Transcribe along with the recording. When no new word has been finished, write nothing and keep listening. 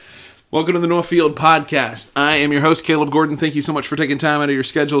Welcome to the Northfield Podcast. I am your host, Caleb Gordon. Thank you so much for taking time out of your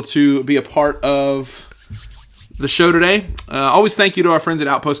schedule to be a part of the show today. Always thank you to our friends at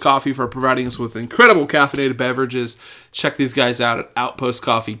Outpost Coffee for providing us with incredible caffeinated beverages. Check these guys out at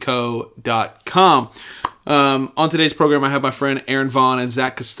outpostcoffeeco.com. On today's program, I have my friend Aaron Vaughn and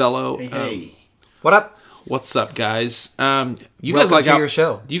Zach Costello. Hey. What up? What's up, guys? You Welcome guys like to your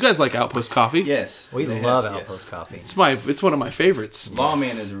show. Do you guys like Outpost Coffee? Yes. We love Outpost Coffee. It's one of my favorites.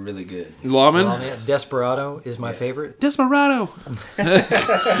 Lawman is really good. Lawman? Desperado is my favorite. Desperado.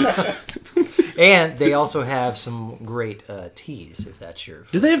 And they also have some great teas, if that's your...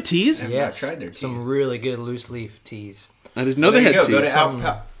 Do they have teas? Yes. I've tried their tea. Some really good loose leaf teas. I didn't know they had Go teas.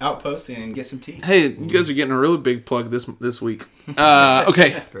 to Outpost and get some tea. Hey, you guys are getting a really big plug this week.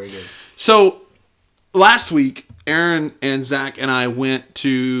 Okay. Very good. So, last week, Aaron and Zach and I went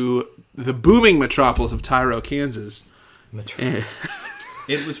to the booming metropolis of Tyro, Kansas.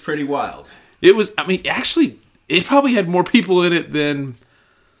 It was pretty wild. It was, actually, it probably had more people in it than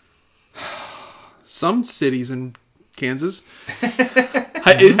some cities in Kansas.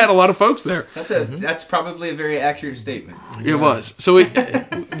 It had a lot of folks there. That's probably a very accurate statement. It was. So, so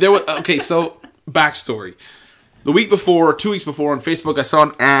backstory. The week before, 2 weeks before, on Facebook, I saw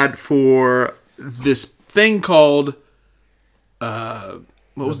an ad for this thing called The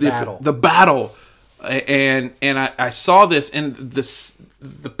Battle, and I saw this, and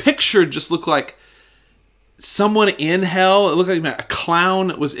the picture just looked like someone in hell. It looked like a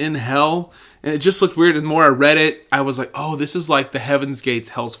clown was in hell, and it just looked weird. And the more I read it, I was like, oh, this is like the Heaven's Gates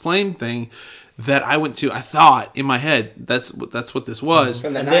Hell's Flame thing that I went to. I thought in my head that's what this was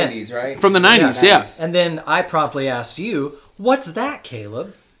From the 90s, right? from the 90s, yeah. And then I promptly asked you, what's that,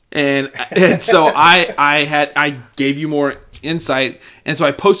 Caleb? And so I gave you more insight, and so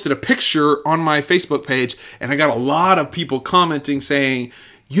I posted a picture on my Facebook page, and I got a lot of people commenting saying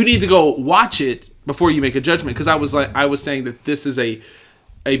you need to go watch it before you make a judgment, because I was saying that this is a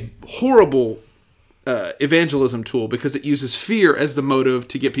horrible evangelism tool because it uses fear as the motive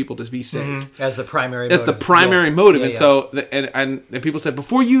to get people to be saved. As the primary That's motive. the primary motive. Yeah, and so, and people said,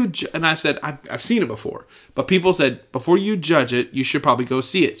 before you, and I said, I've seen it before, but people said, before you judge it, you should probably go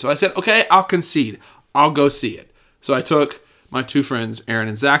see it. So I said, okay, I'll concede. I'll go see it. So I took my two friends, Aaron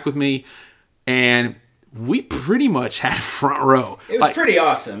and Zach, with me, and we pretty much had front row. It was pretty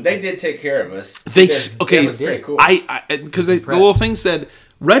awesome. They did take care of us. It was pretty cool. Because the little thing said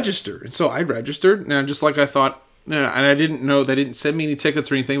register, and so I registered. Now, just like I thought, and I didn't know, they didn't send me any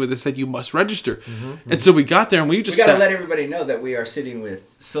tickets or anything, but they said you must register. And so we got there, and we got to let everybody know that we are sitting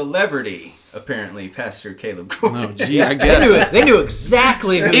with celebrity, apparently, Pastor Caleb Gordon. Oh, gee, I guess They knew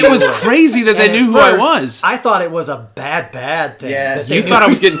exactly who it was crazy that they knew who I was. I thought it was a bad thing. Yeah, You thought I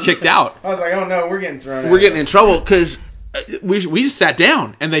was getting kicked out. I was like, oh no, we're getting thrown out. We're getting in trouble because we just sat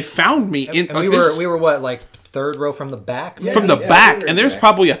down, and they found me. And we were what, like third row from the back? Yeah. From the back, we were and there's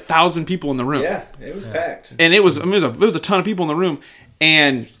probably 1,000 people in the room. Yeah, it was packed. And it was a ton of people in the room,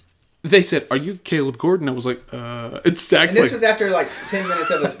 and they said, "Are you Caleb Gordon?" I was like, "It's Zach." And this was after like 10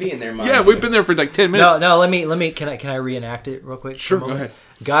 minutes of us being there. Yeah, we've been there for like 10 minutes. No. Let me. Can I reenact it real quick? Sure, go ahead.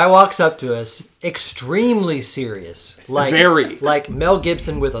 Guy walks up to us, extremely serious, like Mel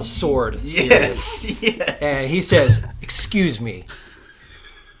Gibson with a sword. Yes. And he says, "Excuse me,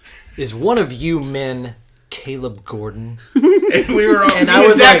 is one of you men Caleb Gordon?" And we were all, and I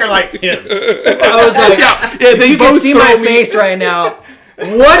was like him. I was like, yeah, they you both can see my face right now.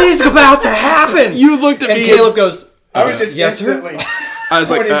 What is about to happen? You looked at and me, Caleb goes, I was just yes, sir? instantly I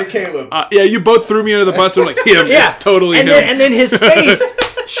was like, pointing to Caleb. yeah, you both threw me under the bus. And were like, him. Yeah. It's totally and him. And then his face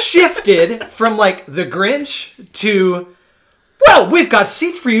shifted from like the Grinch to, well, we've got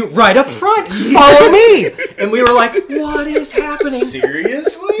seats for you right up front. Follow me. And we were like, what is happening?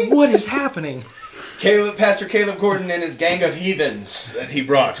 Seriously? What is happening? Pastor Caleb Gordon and his gang of heathens that he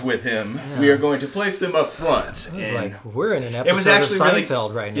brought with him. Yeah. We are going to place them up front. It was like, we're in an episode it was actually of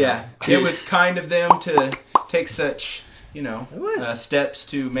Seinfeld right now. Yeah, it was kind of them to take such, steps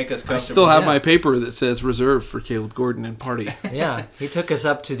to make us comfortable. I still have my paper that says reserved for Caleb Gordon and party. Yeah, he took us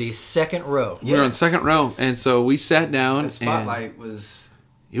up to the second row. We were on second row, and so we sat down. The spotlight was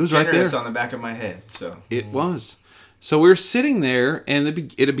right there on the back of my head. So it was. So we were sitting there, and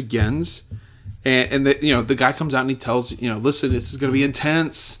it begins. And the guy comes out and he tells, listen, this is going to be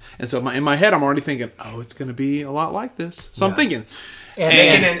intense. And so in my head, I'm already thinking, oh, it's going to be a lot like this. So I'm thinking.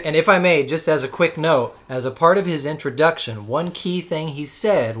 And if I may, just as a quick note, as a part of his introduction, one key thing he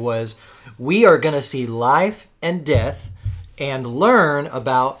said was, we are going to see life and death and learn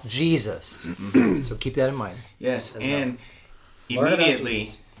about Jesus. So keep that in mind. Yes, and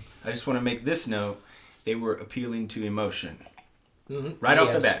immediately, I just want to make this note, they were appealing to emotion. Right off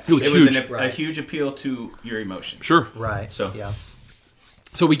the Yes. bat. It was a Right. huge appeal to your emotions. Sure. Right. So- yeah.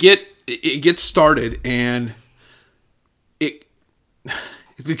 So it gets started, and it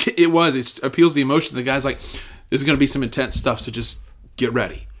appeals the emotion. The guy's like, "There's going to be some intense stuff, so just get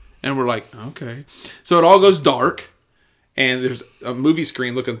ready." And we're like, "Okay." So it all goes dark, and there's a movie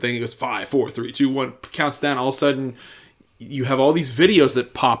screen looking thing. It goes 5, 4, 3, 2, 1, counts down. All of a sudden, you have all these videos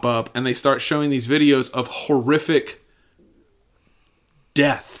that pop up, and they start showing these videos of horrific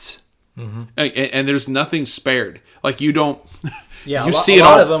deaths, and there's nothing spared. Like you don't. Yeah, you a see it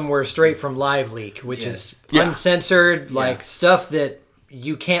lot all. of them were straight from Live Leak, which is Yeah. uncensored, like stuff that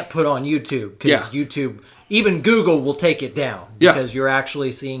you can't put on YouTube because Yeah. YouTube, even Google will take it down Yeah. because you're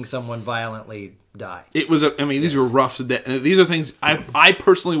actually seeing someone violently die. It was. These were rough. These are things I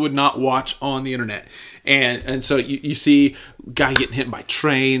personally would not watch on the internet. And so you see guy getting hit by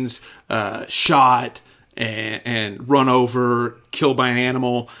trains, shot, and run over, killed by an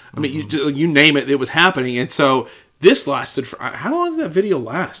animal. I mean, you name it, it was happening. And so this lasted for how long did that video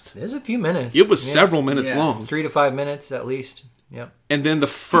last? There's a few minutes. It was several minutes Yeah. long. 3 to 5 minutes at least. Yep. And then the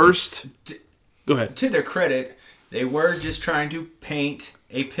first. Go ahead. To their credit, they were just trying to paint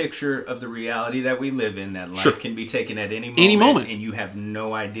a picture of the reality that we live in, that life Sure. can be taken at any moment. and you have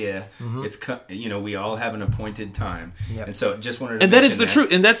no idea. It's we all have an appointed time. Yep. And so just wanted to And that is mention the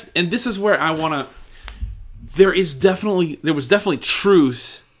truth. And this is where I want to. There was definitely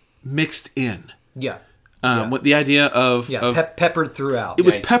truth mixed in. Yeah. With the idea of Yeah. Peppered throughout. it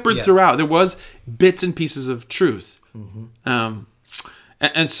was Yeah. peppered Yeah. throughout. There was bits and pieces of truth, and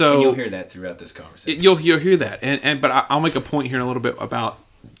so And you'll hear that throughout this conversation. you'll hear that. But I'll make a point here in a little bit about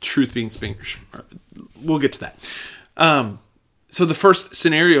truth being we'll get to that. So the first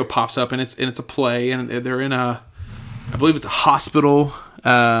scenario pops up, and it's a play, and they're in I believe it's a hospital.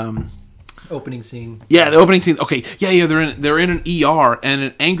 Opening scene. Yeah, the opening scene. Okay, yeah. They're in an ER, and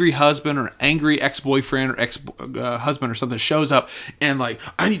an angry husband or an angry ex-boyfriend or ex-husband or something shows up, and like,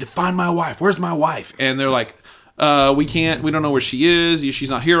 I need to find my wife. Where's my wife? And they're like, we don't know where she is. She's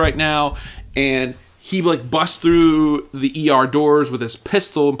not here right now. And he like busts through the ER doors with his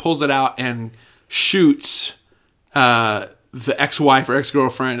pistol and pulls it out and shoots the ex-wife or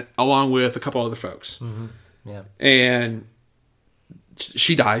ex-girlfriend along with a couple other folks. Yeah. And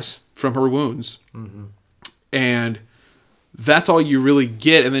she dies from her wounds. And that's all you really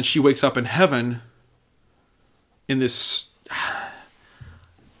get. And then she wakes up in heaven in this,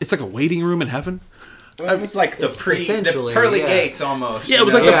 it's like a waiting room in heaven. Well, it was like the essentially, pearly yeah. gates almost. Yeah, it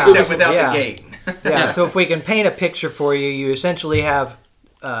was you like know, the- except without yeah. the gate. Yeah, so if we can paint a picture for you, you essentially have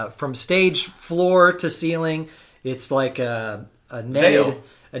from stage floor to ceiling, it's like a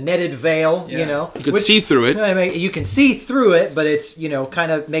netted veil, Yeah. you know. You could see through it. I mean, you can see through it, but it's,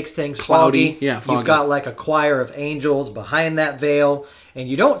 kind of makes things Cloudy. foggy. Yeah, foggy. You've got like a choir of angels behind that veil, and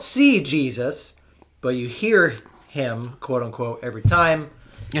you don't see Jesus, but you hear him, quote unquote, every time.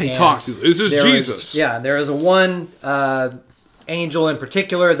 Yeah, he And talks. He's, this is there Jesus. there is a one angel in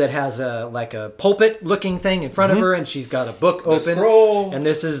particular that has a pulpit looking thing in front of her, and she's got a book open, scroll. and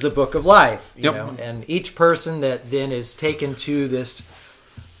this is the book of life. You Yep. know, and each person that then is taken to this,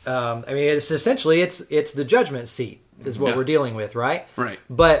 it's essentially it's the judgment seat is what Yeah. we're dealing with, right? Right.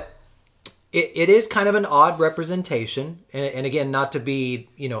 But it is kind of an odd representation, and again, not to be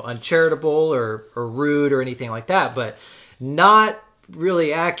uncharitable or rude or anything like that, but not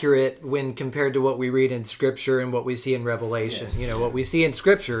really accurate when compared to what we read in Scripture and what we see in Revelation. Yes. What we see in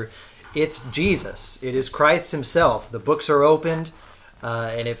Scripture, it's Jesus. It is Christ himself. The books are opened,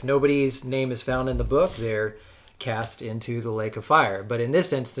 and if nobody's name is found in the book, they're cast into the lake of fire. But in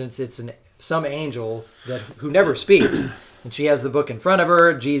this instance, it's some angel who never speaks, and she has the book in front of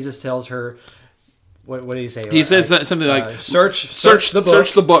her. Jesus tells her, what did he say? He says something like, search the book.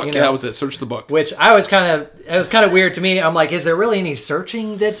 Search the book. you know. Yeah, that was it. Search the book. Which it was kind of weird to me. I'm like, is there really any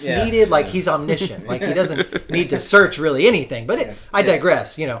searching that's Yeah. needed? Like, he's omniscient. Like, he doesn't need to search really anything. But I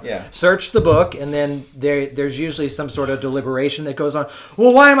digress. Yeah. Search the book, and then there's usually some sort of deliberation that goes on.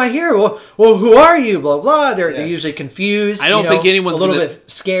 Well, why am I here? Well, who are you? Blah blah. They're usually confused. I don't think anyone's a little gonna- bit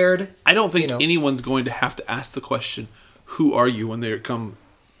scared. I don't think anyone's going to have to ask the question, "Who are you?" when they come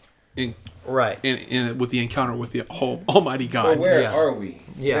in Right. with the encounter with the Almighty God. Well, where Yeah. are we?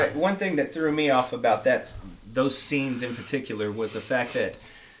 Yeah. One thing that threw me off about those scenes in particular was the fact that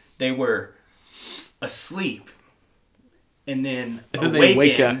they were asleep and then they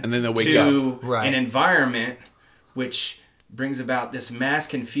wake up, and then they wake to up. Right. an environment which brings about this mass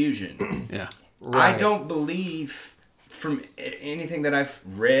confusion. Yeah. Right. I don't believe from anything that I've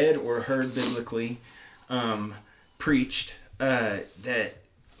read or heard biblically preached that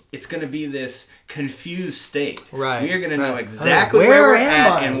it's going to be this confused state. Right. We are going to know right. exactly where we're am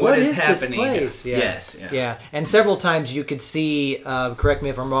at I? and what is this happening. place? Yeah. Yes. Yeah. Yeah, and several times you could see. Correct me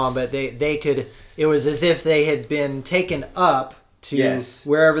if I'm wrong, but they could. It was as if they had been taken up to Yes.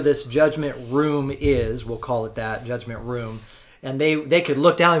 wherever this judgment room is. We'll call it that, judgment room, and they could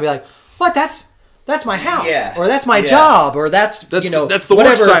look down and be like, "What? That's my house, Yeah. or that's my Yeah. job, or that's That's you know that's the work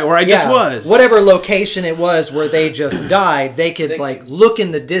whatever site where I just was." Whatever location it was where they just died, they could They like look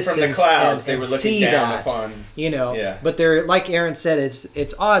in the distance From the clouds, and, they and were looking see down that, upon. you know. Yeah. But they're like Aaron said,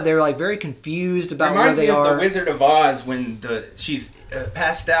 it's odd. They're like very confused about Reminds where me they of are. the Wizard of Oz when she's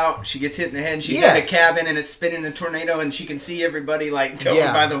passed out. She gets hit in the head. And she's in Yes. the cabin and it's spinning in the tornado, and she can see everybody like going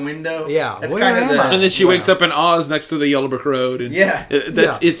Yeah. by the window. Yeah. That's Where kind of am the. I? And then she wakes up in Oz next to the Yellow Brick Road. And Yeah.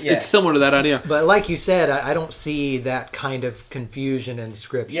 It's similar to that idea. But like you said, I don't see that kind of confusion in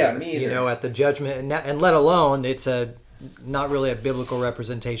Scripture. Yeah, me either. You know, at the judgment, and let alone it's not really a biblical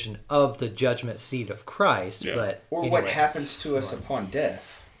representation of the judgment seat of Christ, Yeah. but Or anyway. what happens to us upon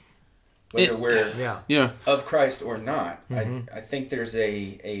death, whether we're Yeah. Yeah. of Christ or not. Mm-hmm. I think there's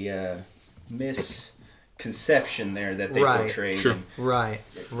a misconception there that they Right. portray. Sure. Right.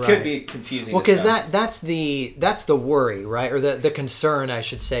 Right. Could be confusing. Well, to because some. that's the worry, right? Or the concern, I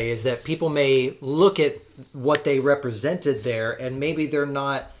should say, is that people may look at what they represented there, and maybe they're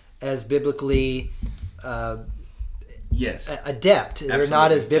not as biblically Yes. adept. They're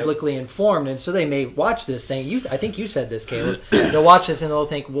not Absolutely. as biblically informed, and so they may watch this thing. I think you said this, Caleb. They'll watch this and they'll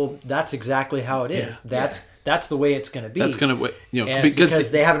think, "Well, that's exactly how it is. Yeah. That's the way it's going to be." That's gonna And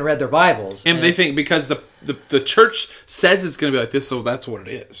because they haven't read their Bibles, and they it's- think because the church says it's going to be like this, so that's what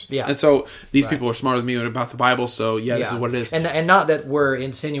it is. Yeah. And so these Right. people are smarter than me about the Bible, so this is what it is. And not that we're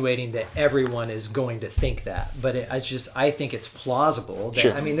insinuating that everyone is going to think that, but I think it's plausible. That,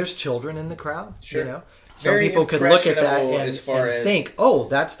 Sure. I mean, there's children in the crowd. Sure. You know, some Very people could look at that impressionable and, as far and as think, "Oh,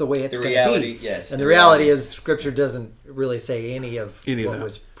 that's the way it's the going reality, to be." yes, And the the reality reality. is, Scripture doesn't really say any of what that.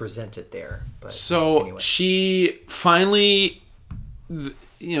 was presented there. But So anyway. she finally,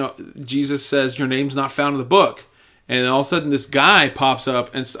 Jesus says, "Your name's not found in the book," and then all of a sudden this guy pops up,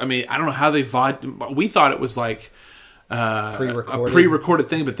 and I don't know how we thought it was like a pre-recorded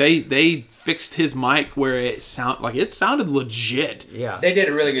thing, but they fixed his mic where it sounded legit. Yeah, They did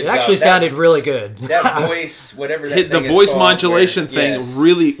a really good it job. actually sounded really good. That voice, whatever that The thing is voice called, modulation where- thing yes.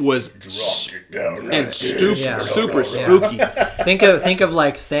 really was Dropped it down and right super Yeah. super spooky. think of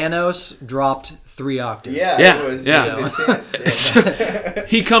like Thanos dropped 3 octaves. Yeah, Yeah, it was, yeah. It was intense.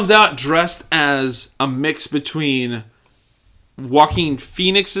 He comes out dressed as a mix between Joaquin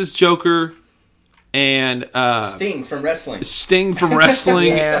Phoenix's Joker and Sting from wrestling. Sting from wrestling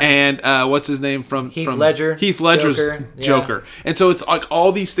Yeah. and what's his name from Heath from Ledger. Heath Ledger's Joker, Joker. yeah. And so it's like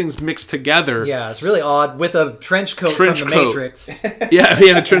all these things mixed together. Yeah, it's really odd with a trench coat Trench from the coat. Matrix, Yeah, he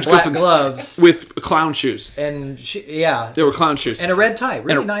had a trench coat black from- gloves, with clown shoes. and They were clown shoes. and a red tie,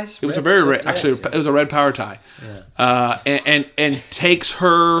 really And nice. It was a red very silk red, tie. actually. It was a red power tie, and takes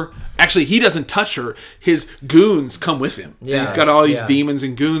her. Actually, he doesn't touch her. His goons come with him. And Yeah, he's got all these yeah. demons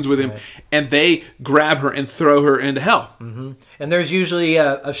and goons with him, and they grab her and throw her into hell. And there's usually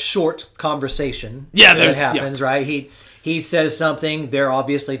a short conversation. Yeah, that there's- happens, right? He says something. They're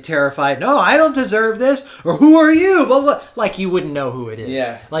obviously terrified. No, I don't deserve this. Or who are you? Blah, blah. Like you wouldn't know who it is.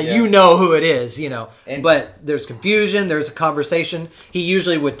 Yeah, Like yeah. you know who it is, you know. And- but there's confusion. There's a conversation. He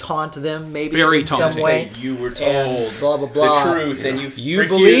usually would taunt them, maybe Very in some taunting. way. Say you were told And blah blah blah. the truth, and you refused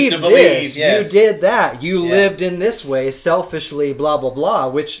believed to believe. this. Yes. You did that. You Yeah. lived in this way, selfishly. Blah blah blah.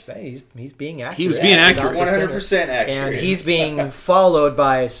 Which hey, he's being accurate. He was being about accurate. the sinner. 100% accurate. And he's being followed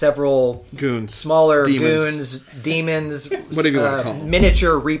by several Goons, smaller Demons. goons, demons, Whatever you wanna call 'em.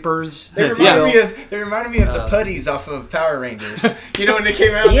 miniature reapers. They if you reminded will. me of the putties off of Power Rangers. You know when they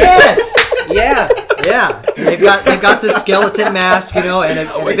came out? Yes, yeah. They've got the skeleton mask, you know, and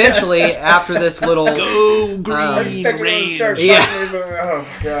eventually after this little, Go green I expected them to start rain. Yeah. fighting or something. Oh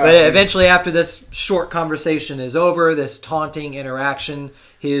god. but eventually after this short conversation is over, this taunting interaction,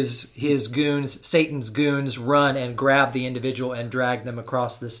 his goons, Satan's goons, run and grab the individual and drag them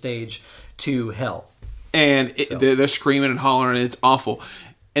across the stage to hell. And they're screaming and hollering, and it's awful.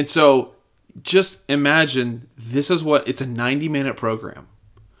 And so, just imagine it's a 90-minute program,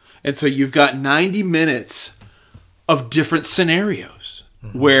 and so you've got 90 minutes of different scenarios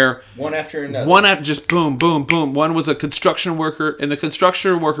where One after another. just boom, boom, boom. One was a construction worker, and the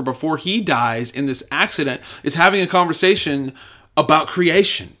construction worker, before he dies in this accident, is having a conversation about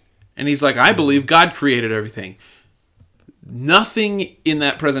creation, and he's like, "I believe God created everything." Nothing in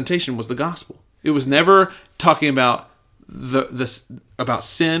that presentation was the gospel. It was never talking about about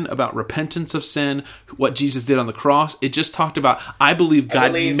sin, about repentance of sin, what Jesus did on the cross. It just talked about, I believe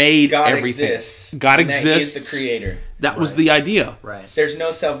God made God everything. Exists, God and exists. That He is the creator. That was the idea. Right. There's no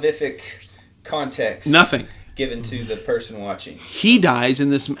salvific context. Nothing given to the person watching. He dies in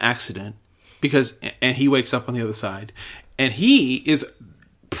this accident and he wakes up on the other side, and he is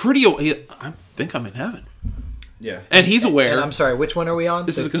I think I'm in heaven. Yeah, and he's aware. And I'm sorry, which one are we on?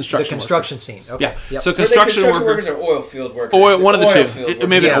 This is the construction scene. Okay. Yeah. Yep. So construction workers are oil field workers. One of the two. Workers.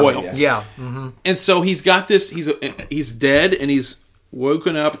 Maybe oil. Yeah. Mm-hmm. And so he's got this. He's dead, and he's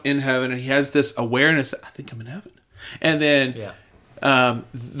woken up in heaven, and he has this awareness that I think I'm in heaven. And then,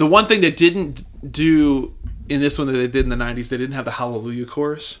 the one thing they didn't do in this one that they did in the '90s, they didn't have the Hallelujah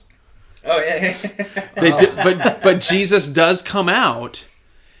chorus. Oh yeah. They did, but Jesus does come out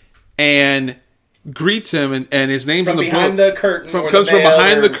and greets him, and his name's from on the behind book. the curtain. Comes from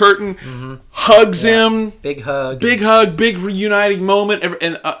behind the curtain, hugs him, big hug, big reuniting moment.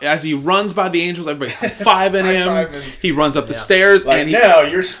 And as he runs by the angels, everybody's high-fiving him. He runs up the stairs, and now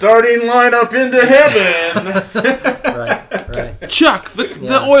you're starting line up into heaven. right. Chuck,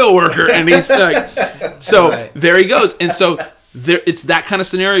 the oil worker, and he's like, so there he goes. And so it's that kind of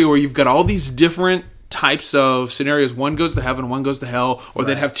scenario where you've got all these different types of scenarios. One goes to heaven, one goes to hell, or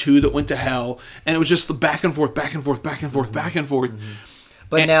they'd have two that went to hell, and it was just the back and forth. Mm-hmm.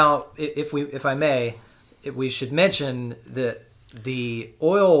 But now, if I may, we should mention the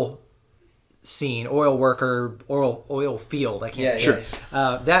oil scene, oil worker, oil field. I can't. Sure.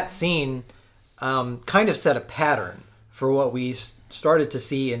 That scene kind of set a pattern for what we started to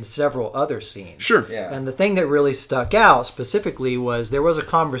see in several other scenes. Sure. Yeah. And the thing that really stuck out specifically was there was a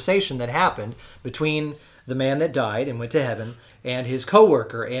conversation that happened between the man that died and went to heaven and his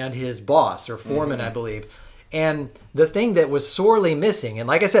coworker and his boss or foreman, I believe. And the thing that was sorely missing, and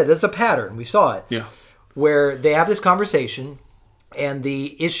like I said, this is a pattern. We saw it. Yeah. Where they have this conversation and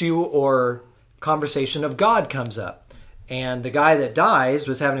the issue or conversation of God comes up. And the guy that dies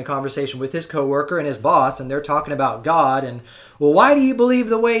was having a conversation with his coworker and his boss, and they're talking about God and, well, why do you believe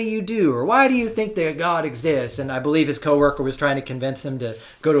the way you do? Or why do you think that God exists? And I believe his coworker was trying to convince him to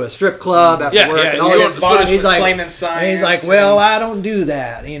go to a strip club after work. Yeah, and all his boss was claiming and science. he's like, well, I don't do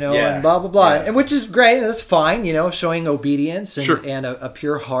that, and blah, blah, blah. Yeah. And which is great. That's fine, showing obedience and, Sure. and a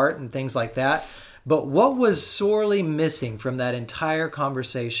pure heart and things like that. But what was sorely missing from that entire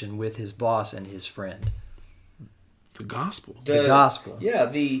conversation with his boss and his friend? The gospel. The gospel. Yeah,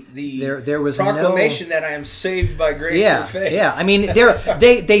 the there was proclamation that I am saved by grace through faith. Yeah, I mean,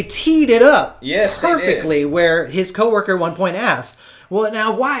 they teed it up Yes, perfectly where his coworker at one point asked, well,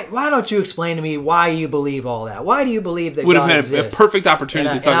 now, why don't you explain to me why you believe all that? Why do you believe that Would God have exists? been a perfect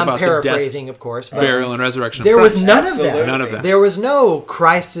opportunity to talk I'm about the paraphrasing, death, of course. But burial, and resurrection. there of was Christ. none of Absolutely. that. None of that. There was no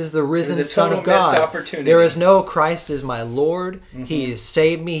Christ is the risen It was a Son of total missed God. opportunity. There was no Christ is my Lord. He has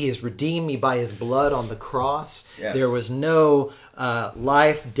saved me. He has redeemed me by His blood on the cross. Yes. There was no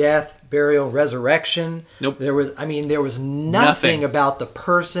life, death, burial, resurrection. Nope. There was nothing about the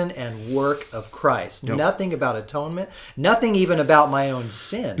person and work of Christ. Nope. Nothing about atonement. Nothing even about my own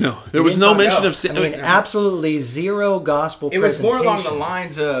sin. No, there He was didn't no talk- mention of sin. I mean, absolutely zero gospel It was more along the presentation.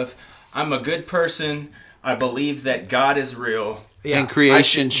 lines of, I'm a good person. I believe that God is real. Yeah. And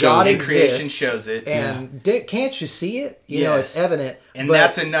creation shows God it. Creation exists, shows it. and can't you see it? It's evident. And but-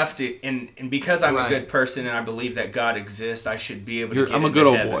 that's enough to. And because I'm Right. a good person and I believe that God exists, I should be able to. Get I'm a into good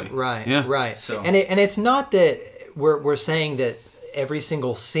old heaven. boy. Right, Yeah. right. So- And it's not that we're saying that every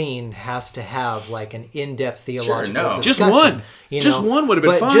single scene has to have like an in-depth theological no. Just discussion. one. Just one would have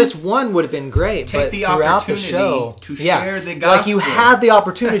been but fine. Just one would have been great. Take but the throughout the opportunity show, to share the like you gospel. had the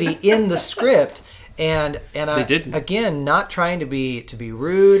opportunity in the script. And I didn't. again, not trying to be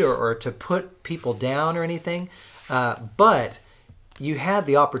rude or to put people down or anything, but you had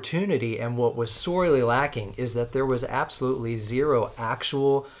the opportunity, and what was sorely lacking is that there was absolutely zero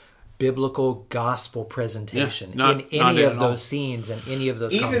actual biblical gospel presentation not in any it of at all. those scenes and any of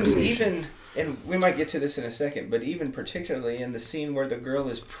those Even, conversations. and we might get to this in a second, but even particularly in the scene where the girl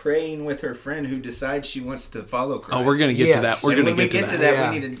is praying with her friend who decides she wants to follow Christ. Oh, we're going to get Yes. to that. We're And going when to we get to get that. to that,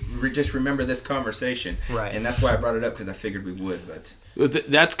 Yeah. we need to just remember this conversation. Right. And that's why I brought it up, because I figured we would. But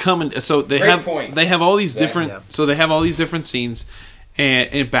That's coming. So they Great have point. they have all these different. Yeah. So they have all these different scenes,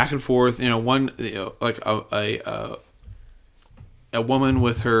 and back and forth. One like a woman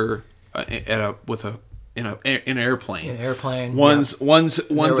with her in an airplane. An airplane. One's There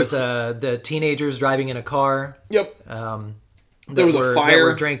was the teenagers driving in a car. Yep. There was a That fire.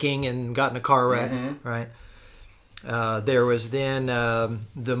 were drinking and got in a car wreck, right? There was then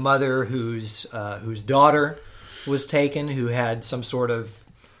the mother whose daughter was taken, who had some sort of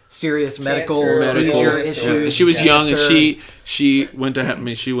serious medical Cancer, seizure medical, issues. Yeah. She was young, and cancer. she went to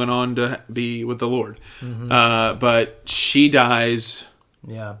heaven. She went on to be with the Lord, but she dies.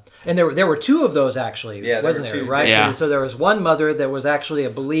 Yeah, and there were two of those actually, Yeah, there wasn't were there? two. Right. Yeah. So there was one mother that was actually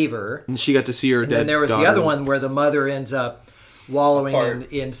a believer, And she got to see her and dead then there was daughter. the other one where the mother ends up wallowing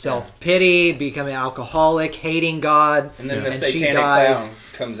Apart. in self pity, becoming alcoholic, hating God, And then the she satanic dies. clown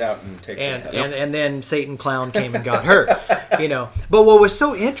comes out and takes And, her. and then Satan Clown came and got her, But what was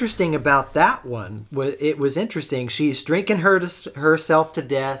so interesting about that one was it was interesting. She's drinking herself to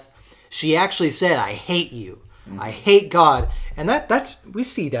death. She actually said, "I hate you. I hate God," and that's we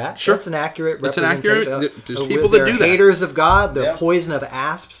see that. Sure. That's an accurate It's an representation. accurate- there's of- people with that their do that. haters of God. The Yeah. poison of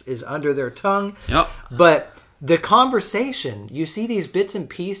asps is under their tongue. Yep. But the conversation, you see these bits and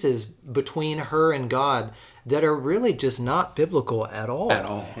pieces between her and God that are really just not biblical at all. At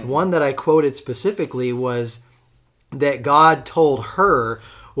all. One that I quoted specifically was that God told her,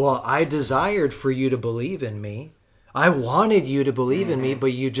 "Well, I desired for you to believe in me. I wanted you to believe in me,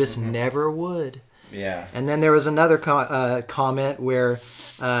 but you just never would." Yeah. And then there was another comment where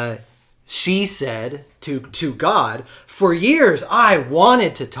she said to God, "For years I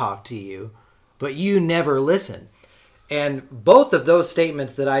wanted to talk to you, but you never listened." And both of those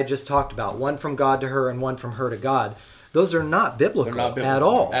statements that I just talked about, one from God to her and one from her to God, those are not biblical, They're not biblical at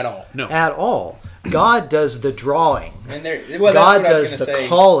all. at all. No. At all. God does the drawing. And there, God well, that's what I was does gonna the say.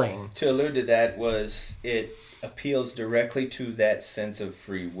 calling. To allude to that was it appeals directly to that sense of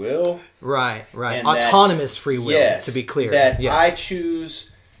free will. Right, right. And that- Autonomous free will, Yes, to be clear. that yeah. I choose.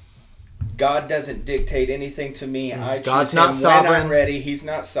 God doesn't dictate anything to me. I choose God's him not when sovereign. I'm ready. He's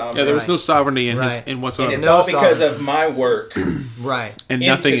not sovereign. Yeah, there was Right. no sovereignty in Right. in and whatsoever, it's No all because sovereignty. of my work. Right. and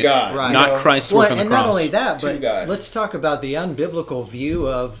into nothing. God, Right. Not you know? Christ's Well, work on the and cross. not only that, To but God. let's talk about the unbiblical view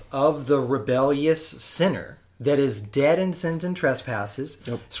of the rebellious sinner that is dead in sins and trespasses.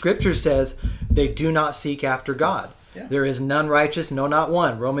 Scripture says they do not seek after God. Yeah. There is none righteous, no, not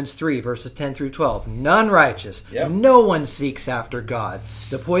one. Romans 3, verses 10 through 12. None righteous. Yep. No one seeks after God.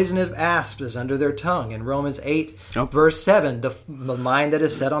 The poison of asps is under their tongue. In Romans 8, Yep. verse 7, the mind that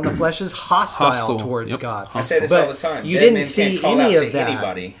is set on the flesh is hostile Hostile. towards Yep. God. I say this But all the time. you Dead didn't men see can't call any out of to that.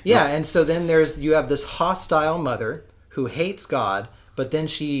 anybody. Yeah, and so then you have this hostile mother who hates God, but then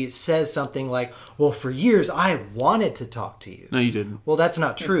she says something like, "Well, for years I wanted to talk to you." No, you didn't. Well, that's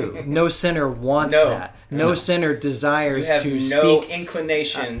not true. No sinner wants No. that. No sinner You desires have to no speak.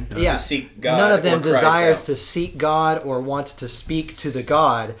 inclination Yeah, to seek God. none of them or Christ desires out. to seek God or wants to speak to the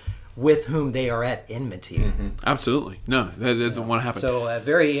God with whom they are at enmity. Absolutely. No, that doesn't want to happen. So a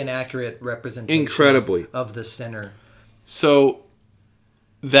very inaccurate representation Incredibly. of the sinner. So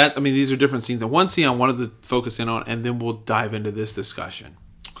that, I mean, these are different scenes. The one scene I wanted to focus in on, and then we'll dive into this discussion.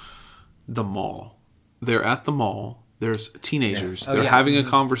 The mall. They're at the mall. There's teenagers. Oh, They're yeah. having a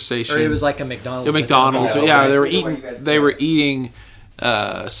conversation. Or it was like a McDonald's. Yeah, McDonald's. Oh, Yeah, okay. they were Speak of what eating. you guys They do. were eating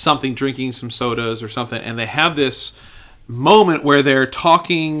something, drinking some sodas or something, and they have this moment where they're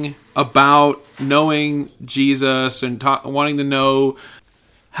talking about knowing Jesus and wanting to know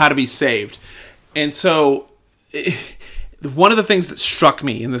how to be saved. And so, one of the things that struck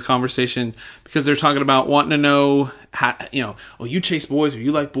me in this conversation, because they're talking about wanting to know how, well, you chase boys or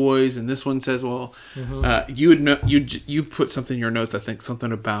you like boys, and this one says, well, you would know, you put something in your notes, I think,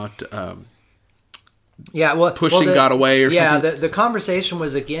 something about Yeah, well, pushing God away or yeah, something? the conversation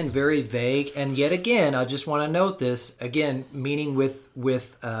was again very vague, and yet again, I just want to note this again, meaning with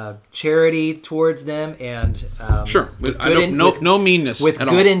charity towards them and sure, with I don't, no meanness with at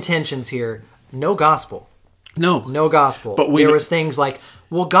good all. intentions here. No gospel, No, no gospel. But we there know- was things like,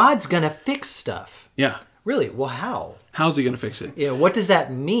 well, God's gonna fix stuff. yeah. Really? Well, how? How's he going to fix it? What does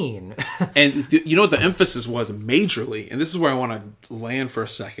that mean? And you know what the emphasis was majorly, and this is where I want to land for a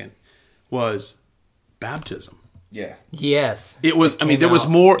second, was baptism. Yeah. Yes, It was. I mean, came there was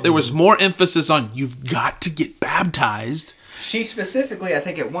out. more. There was more emphasis on you've got to get baptized. She specifically, I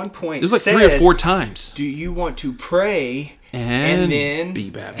think, at one point There's like says, 3 or 4 times. "Do you want to pray And then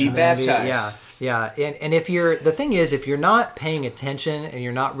be baptized." Be baptized. Yeah, and if the thing is, if you're not paying attention and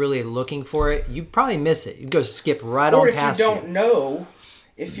you're not really looking for it, you probably miss it. You go skip right Or on if you past don't know,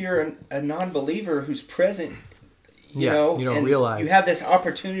 if you're a non-believer who's present, you Yeah, know, you don't and realize. you have this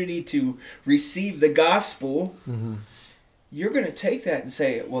opportunity to receive the gospel. You're going to take that and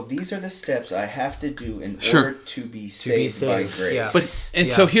say, "Well, these are the steps I have to do in Sure. order to be saved by saved, grace." yeah. But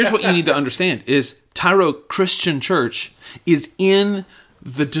so here's what you need to understand: is Tyro Christian Church is in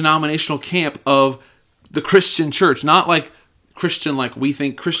the denominational camp of the Christian church, not like Christian like we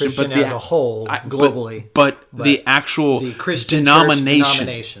think Christian, Christian but as a whole, globally. But the actual the Christian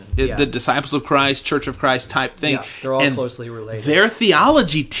denomination, yeah. the Disciples of Christ, Church of Christ type thing. Yeah, they're all closely related. Their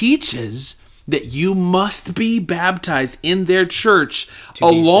theology teaches that you must be baptized in their church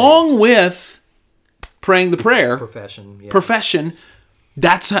along with praying the prayer. Profession.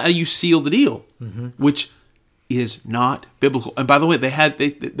 That's how you seal the deal, which is not biblical. And by the way,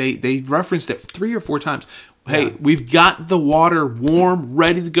 they referenced it 3 or 4 times. Hey, we've got the water warm,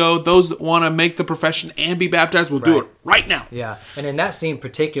 ready to go. Those that want to make the profession and be baptized will do it right now. Yeah, and in that scene in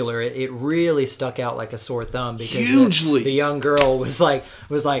particular, it really stuck out like a sore thumb because hugely. The young girl was like,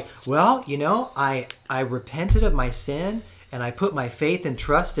 well, I repented of my sin and I put my faith and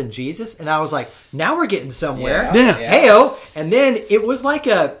trust in Jesus, and I was like, now we're getting somewhere. Yeah. Hey-o. And then it was like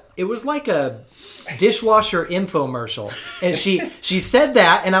a dishwasher infomercial, and she said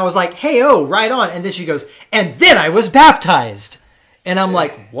that, and I was like, hey-o, right on. And then she goes, and then I was baptized, and I'm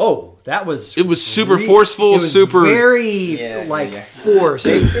like, whoa, that was super forceful, it was super very forced.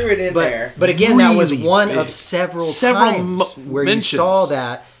 They threw it in there, but again, that was Really one big. of several times where mentions. you saw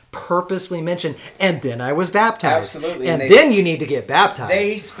that purposely mentioned, and then I was baptized. Absolutely. And then you need to get baptized.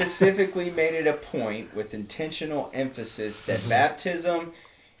 They specifically made it a point with intentional emphasis that baptism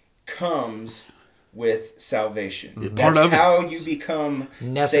comes with salvation. Part That's of it. how you become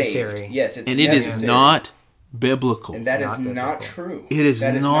Necessary. saved. Yes, it's and it necessary. is not biblical. And that Not is biblical. not true. It is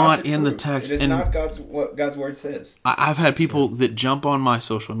That not the in the truth. text. It is And not what God's word says. I've had people that jump on my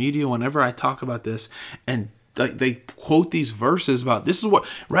social media whenever I talk about this, and they quote these verses about this is what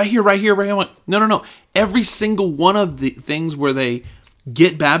right here. I'm like, no. Every single one of the things where they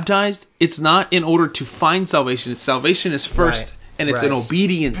get baptized, it's not in order to find salvation. It's salvation is first, and it's an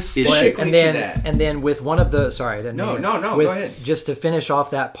obedience issue. Specifically and to then that. and then with one of the No, go ahead. Just to finish off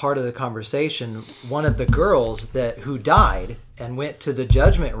that part of the conversation, one of the girls who died and went to the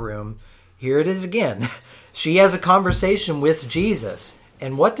judgment room, here it is again. She has a conversation with Jesus.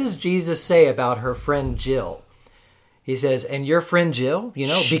 And what does Jesus say about her friend Jill? He says, and your friend Jill,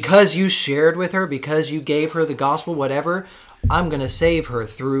 because you shared with her, because you gave her the gospel, whatever, I'm going to save her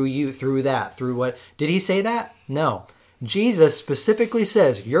through you, through that, through what? Did he say that? No. Jesus specifically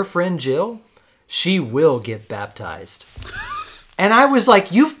says, your friend Jill, she will get baptized. And I was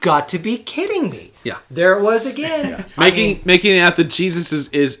like, you've got to be kidding me. Yeah. There it was again. Making it out that Jesus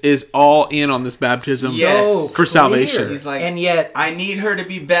is all in on this baptism Yes. So for clear. salvation. He's like, And yet, I need her to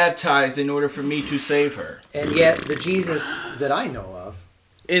be baptized in order for me to save her. the Jesus that I know of,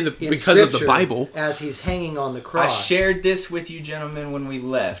 Because of the Scripture, Bible. as he's hanging on the I cross. shared this with you gentlemen when we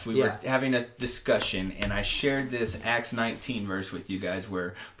left. We Yeah. were having a discussion, and I shared this Acts 19 verse with you guys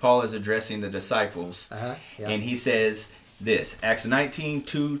where Paul is addressing the disciples. Yeah. And he says this, Acts 19,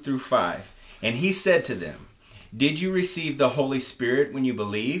 2 through 5. And he said to them, did you receive the Holy Spirit when you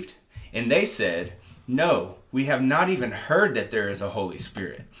believed? And they said, no, we have not even heard that there is a Holy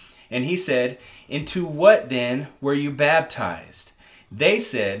Spirit. And he said, into what then were you baptized? They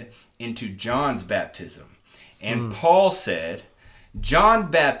said, into John's baptism. And Paul said, John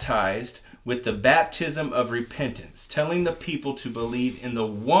baptized with the baptism of repentance, telling the people to believe in the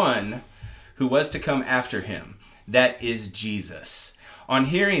one who was to come after him, that is Jesus. On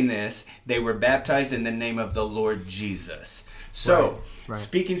hearing this, they were baptized in the name of the Lord Jesus. So, Right.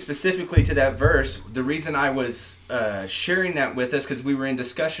 speaking specifically to that verse, the reason I was sharing that with us, because we were in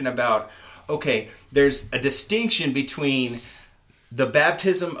discussion about, okay, there's a distinction between the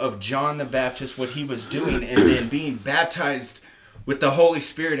baptism of John the Baptist, what he was doing, and then being baptized with the Holy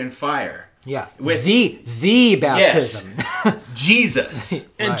Spirit and fire. Yeah. With the baptism. Jesus.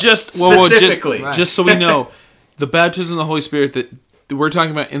 And Right. Specifically. just so we know, the baptism of the Holy Spirit that we're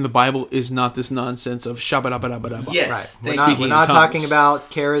talking about in the Bible is not this nonsense of shabba-dabba-dabba-dabba. Yes. Right. Thank We're you. not in talking tongues.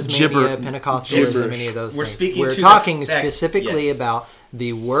 about charismania, Gibber- Pentecostalism, gibberish. any of those We're things. speaking We're to the talking fact- specifically yes. about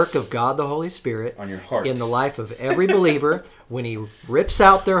the work of God the Holy Spirit On your heart. in the life of every believer when he rips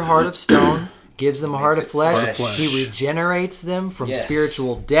out their heart of stone, gives them a heart of it flesh. flesh. He regenerates them from Yes.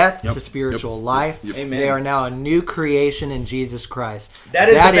 spiritual death Yep. to spiritual life. Amen. They are now a new creation in Jesus Christ. That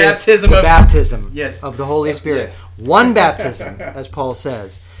is the baptism the of- baptism Yes. of the Holy Spirit. Yes. One baptism, as Paul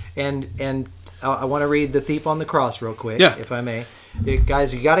says. And I want to read the thief on the cross real quick, Yeah. if I may.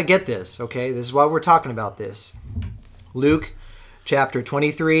 Guys, you got to get this, okay? This is why we're talking about this. Luke chapter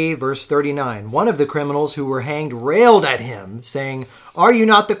 23, verse 39. One of the criminals who were hanged railed at him, saying, "Are you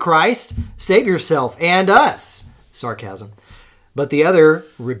not the Christ? Save yourself and us." Sarcasm. But the other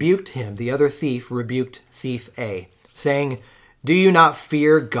rebuked him. The other thief rebuked thief A, saying, Do you not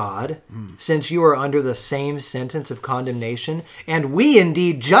fear God, since you are under the same sentence of condemnation? And we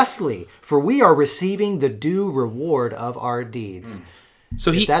indeed justly, for we are receiving the due reward of our deeds. So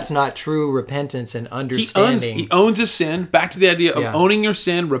If that's not true repentance and understanding. He owns his sin. Back to the idea of owning your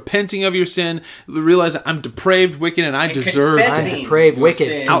sin, repenting of your sin, realizing I'm depraved, wicked, and I deserve confessing I'm depraved, your wicked,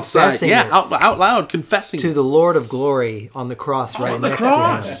 sin. outside. confessing Yeah, it out loud, confessing to the Lord of glory on the cross right on the next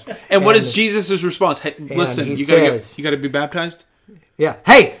cross. to him. And what is Jesus' response? Hey, listen, he you says- got to be baptized. Yeah.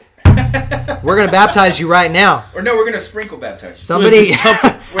 Hey, we're going to baptize you right now. Or no, we're going to sprinkle baptize. Somebody, Wait,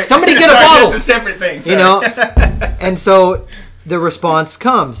 somebody get a sorry, bottle. That's a separate thing. Sorry. You know, and so the response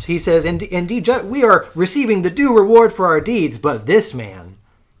comes. He says, indeed, we are receiving the due reward for our deeds, but this man,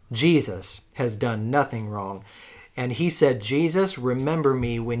 Jesus, has done nothing wrong. And he said, Jesus, remember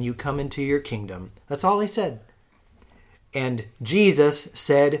me when you come into your kingdom. That's all he said. And Jesus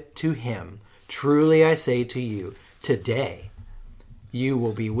said to him, truly I say to you, today you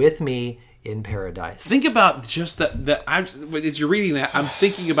will be with me in paradise. Think about just that. As you're reading that, I'm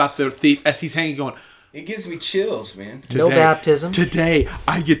thinking about the thief as he's hanging, going, It gives me chills, man. No baptism. Today,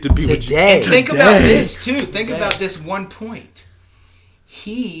 I get to be with you. Today. Think about this, too. Think about this one point.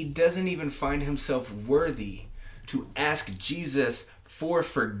 He doesn't even find himself worthy to ask Jesus for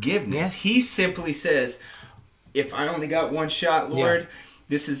forgiveness. Yeah. He simply says, if I only got one shot, Lord,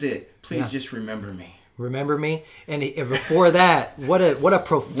 this is it. Please just remember me. Remember me? And before that, what a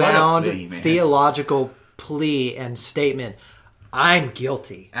profound plea, man. theological plea and statement. I'm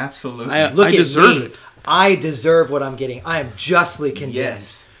guilty. Absolutely. Look I at deserve me. it. I deserve what I'm getting. I am justly condemned.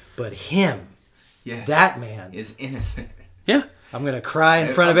 Yes. But him, Yeah. that man, is innocent. Yeah. I'm going to cry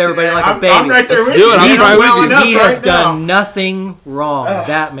in front of everybody like a baby. I'm right there Let's with do you. it. I'm He's right with welling you. up He right has done now. nothing wrong,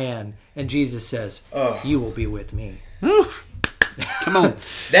 that man. And Jesus says, you will be with me. Come on.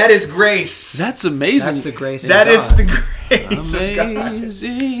 That is grace. That's amazing. That's the grace That of is God. the grace of God.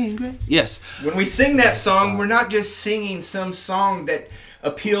 Amazing grace. Yes. When we sing that song, we're not just singing some song that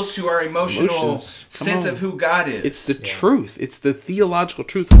appeals to our emotional Emotions. Come sense on. of who God is. It's the truth. It's the theological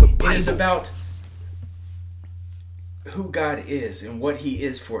truth of the Bible. It is about who God is and what He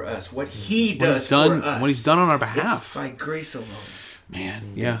is for us, what He does for us. What he's done on our It's behalf. by grace alone,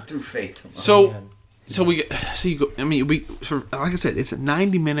 Man, yeah. through faith alone. So you go. I mean, like I said, it's a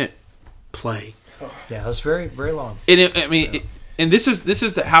 90-minute play, Yeah, that's very, very long. and this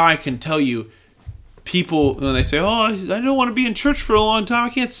is how I can tell you. People when they say, "Oh, I don't want to be in church for a long time.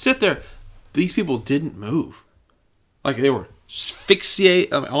 I can't sit there." These people didn't move, like they were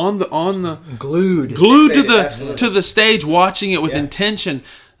asphyxiate on the Glued Fixated, to the stage, watching it with intention.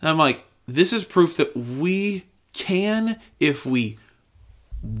 And I'm like, this is proof that we can, if we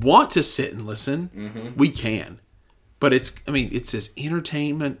want to sit and listen, we can. But it's this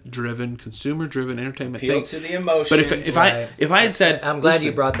entertainment-driven, consumer-driven entertainment Appeal thing. to the emotions. But if I had said, I'm glad you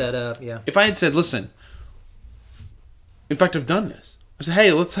listen, brought that up. Yeah. if I had said, listen, in fact, I've done this. I said,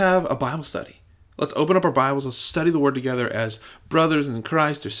 hey, let's have a Bible study. Let's open up our Bibles. Let's study the Word together as brothers in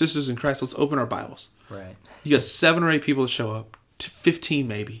Christ or sisters in Christ. Let's open our Bibles. Right. You got 7 or 8 people to show up, to 15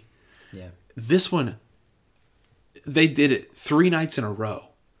 maybe. Yeah. This one, they did it 3 nights in a row.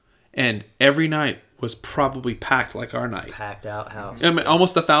 And every night was probably packed like our night. Packed out house. I mean,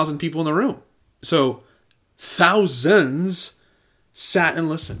 almost 1,000 people in the room. So thousands sat and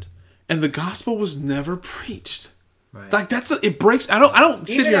listened. And the gospel was never preached. Right. Like it breaks. I don't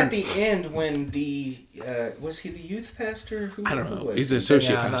sit even here. at the end, when the was he the youth pastor? Who, I don't who know. was He's he? an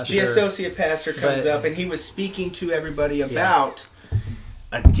associate Yeah, I'm not pastor. The sure. associate pastor comes But- up and he was speaking to everybody about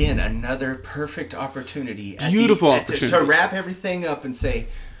again another perfect opportunity. Beautiful opportunity. to wrap everything up and say,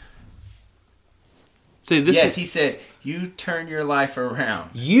 Say this yes, is he said, you turn your life around.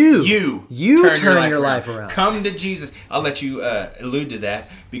 You turn your life around. Come to Jesus. I'll let you allude to that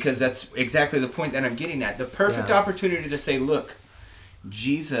because that's exactly the point that I'm getting at. The perfect opportunity to say, look,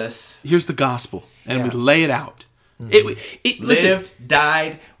 Jesus here's the gospel, and we Yeah. lay it out. Listen, lived,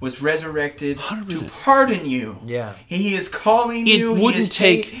 died, was resurrected 100%. to pardon you. Yeah. He is calling It you. wouldn't he is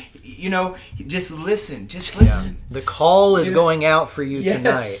take- just listen. Just listen. The call is Yeah. going out for you Yes.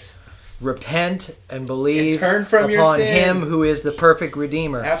 tonight. Repent and believe And turn from your upon sin. Him who is the perfect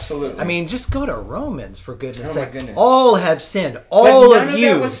Redeemer. Absolutely. I mean, just go to Romans for goodness' Oh, my sake. goodness. All have sinned. But All none of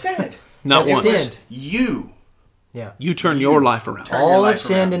you. that was said. not Have once. sinned. You. Yeah. You turn your life around. Turn your All life have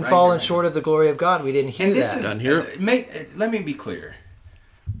sinned around, and right fallen here. short of the glory of God. We didn't hear And this that. is Done here. Let me be clear.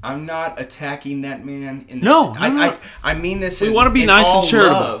 I'm not attacking that man. In this, No, no. I mean this. We in- wanna be in nice and all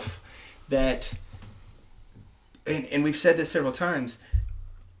charitable. love, that, and we've said this several times.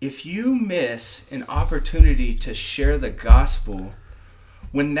 If you miss an opportunity to share the gospel,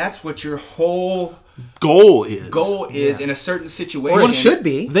 when that's what your whole goal is. in a certain situation. Or it should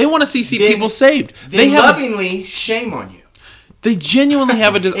be. They want to see Then- people saved. Then They have. lovingly shame on you. They genuinely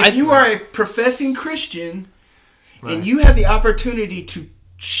have a. If you are a professing Christian and you have the opportunity to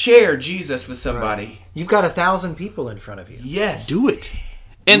share Jesus with somebody, You've got 1,000 people in front of you. yes, do it,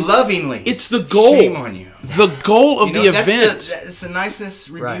 and lovingly. it's the goal. Shame on you. The goal of the event. That's the nicest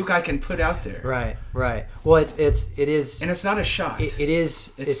rebuke Right. I can put out there. Right. Well, it is. And it's not a shot. It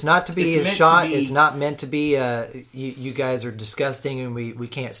is. It's not to be it's a meant shot. to be- It's not meant to be. You guys are disgusting, and we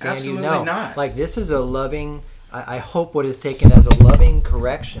can't stand Absolutely you. No, not. like this is a loving. I hope what is taken as a loving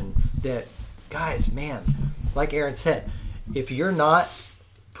correction. That guys, man, like Aaron said, if you're not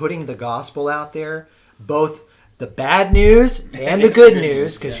putting the gospel out there, both the bad news and the good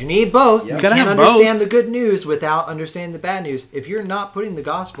news, because you need both. You Gotta can't have understand both. the good news without understanding the bad news. If you're not putting the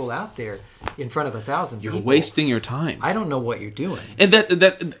gospel out there in front of 1,000 You're people, wasting your time. I don't know what you're doing. And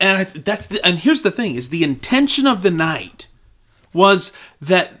and here's the thing: is the intention of the night was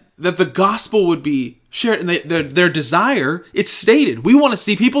that the gospel would be shared, and their desire. It's stated we want to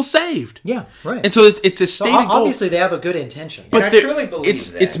see people saved. Yeah, right. And so it's a So stated goal. obviously they have a good intention. And I there- truly believe it's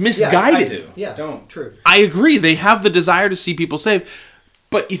that. it's Yeah, misguided. I do. Yeah, Don't. true. I agree. They have the desire to see people saved,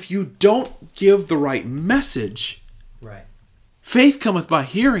 but if you don't give the right message, Right. faith cometh by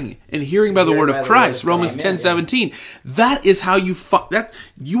hearing, and hearing by the Hearing word by of the word Christ. of Romans Christ. 10:17. That is how you that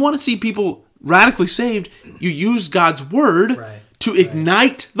you want to see people radically saved. You use God's word Right. to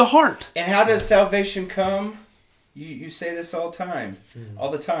ignite the heart. And how does salvation come? You say this all the time. All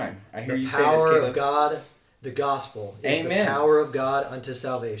the time. I hear The you say this, power Caleb. of God, the gospel is Amen. the power of God unto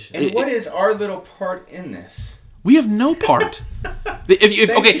salvation. And what is our little part in this? We have no part. If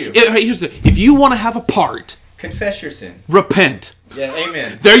Thank okay, you. if you want to have a part, Confess your sin. repent. Yeah,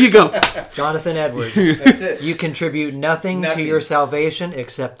 amen. There you go. Jonathan Edwards, That's it. you contribute nothing to Nothing. your salvation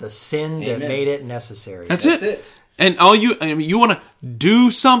except the sin that Amen. made it necessary. That's That's it. it. And you want to do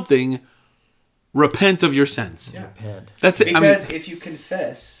something, repent of your sins. Yeah. Repent. That's it. Because if you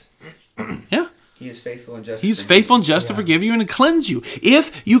confess, yeah. he is faithful and just. He's to forgive faithful and just to forgive you and to cleanse you.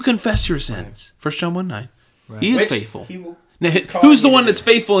 If you confess your sins. 1 John 1:9. He you. is Which faithful. He will, Now, he's calling who's the you one to that's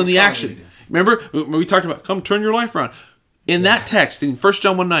do. faithful in He's the calling action? you to do. Remember when we talked about come turn your life around? In that text, in 1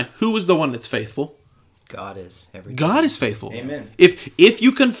 John 1:9, who was the one that's faithful? God is everything. God is faithful. Amen. If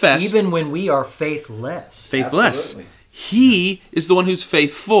you confess Even when we are faithless. faithless, Absolutely. He is the one who's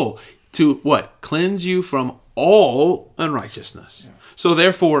faithful to what? Cleanse you from all unrighteousness. So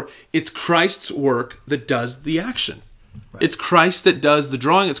therefore, it's Christ's work that does the action. It's Christ that does the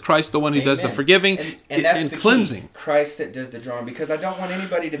drawing. It's Christ the one who does the Amen. forgiving and that's and the cleansing. key. Christ that does the drawing. Because I don't want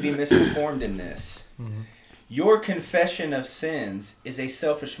anybody to be misinformed in this. Your confession of sins is a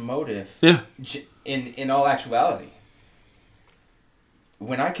selfish motive. Yeah. In all actuality,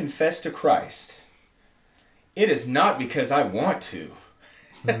 when I confess to Christ, it is not because I want to.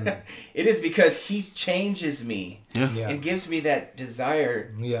 It is because He changes me Yeah. and gives me that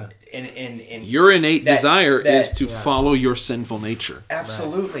desire. Yeah. And Your innate that- desire that- is to follow your sinful nature.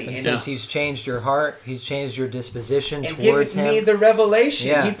 absolutely. And And, since He's changed your heart, He's changed your disposition and towards gives me Him. the revelation.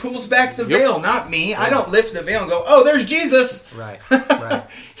 Yeah. He pulls back the veil, not me. I don't lift the veil and go, "Oh, there's Jesus." Right. Right.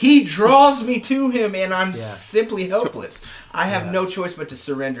 He draws me to Him, and I'm Yeah. simply helpless. I have no choice but to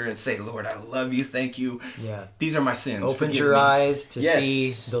surrender and say, "Lord, I love you. Thank you. Yeah. These are my sins. Opens Forgive your me." eyes to Yes.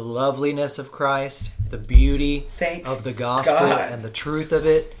 see the loveliness of Christ, the beauty Thank of the gospel, God. and the truth of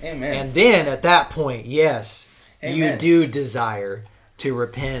it. Amen. And then at that point, yes, you Amen. do desire to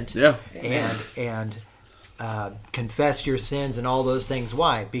repent Yeah. and confess your sins and all those things.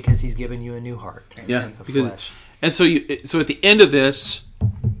 Why? Because He's given you a new heart. Yeah, Of because flesh. and so at the end of this,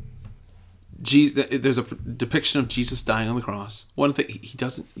 Jesus, there's a depiction of Jesus dying on the cross. One thing he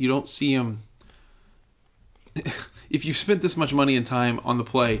doesn't, you don't see him. If you've spent this much money and time on the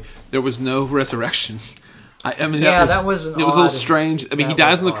play, there was no resurrection. I mean, Yeah, that was an it was a little odd- strange. I mean, he that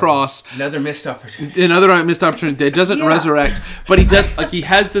dies was on the odd. cross. Another missed opportunity. Another missed opportunity. It doesn't Yeah. resurrect, but he does. Like he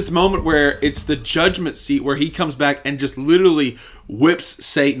has this moment where it's the judgment seat where he comes back and just literally whips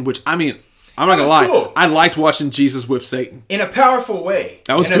Satan. Which I mean, I'm not That gonna lie. was cool. I liked watching Jesus whip Satan. In a powerful way.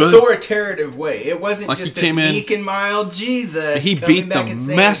 That was an good. authoritative way. It wasn't Like just he this came in- meek and mild Jesus. He coming beat back the and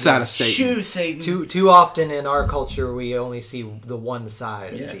saying, mess out of Satan. Shoo, Satan. Too often in our culture, we only see the one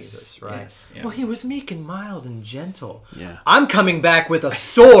side Yes, of Jesus, right? yes, yeah. Well, He was meek and mild and gentle. Yeah. I'm coming back with a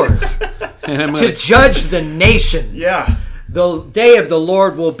sword And I'm to gonna, judge the nations. Yeah. the day of the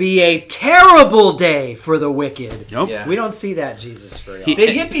Lord will be a terrible day for the wicked. Nope. Yeah. We don't see that Jesus very often. The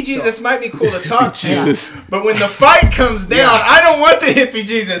hippie Jesus might be cool to talk to, Jesus. but when the fight comes down, I don't want the hippie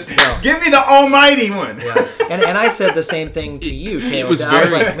Jesus. Give me the almighty one. Yeah. And I said the same thing to you, Caleb. was I was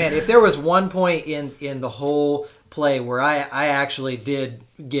very- like, man, if there was one point in the whole play where I actually did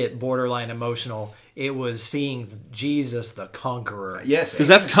get borderline emotional, it was seeing Jesus the conqueror. Yes, Because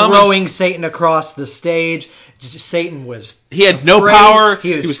that's coming. Throwing Satan across the stage. Satan was He had no afraid. power.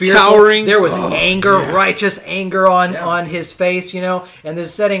 He was fearful. cowering. There was anger, righteous anger on his face, you know. And then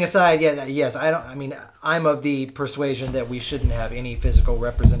setting aside, I'm of the persuasion that we shouldn't have any physical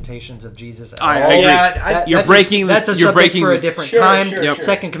representations of Jesus at all. I agree. Yeah, You're breaking. That's a you're subject breaking for a the- different Sure, time. sure, Yep. sure.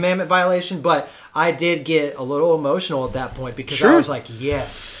 Second commandment violation, but I did get a little emotional at that point because Sure. I was like,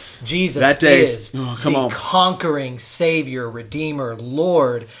 yes. Jesus That day is come the on. conquering Savior, Redeemer,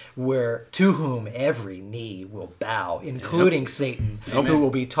 Lord, to whom every knee will bow, including Satan, who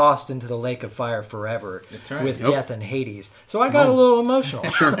will be tossed into the lake of fire forever right. with Yep. death and Hades. So I got a little emotional.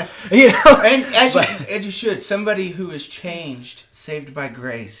 Sure. You know? And as you should, somebody who is changed, saved by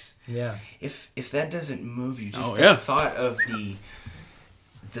grace. Yeah. If that doesn't move you, just Oh, the yeah. thought of the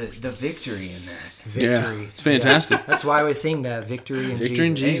victory in that. Victory. Yeah, it's fantastic. Yeah. That's why we sing that victory in Victory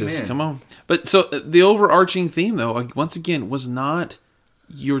in Jesus. Jesus. Amen. Come on. But so the overarching theme, though, once again, was not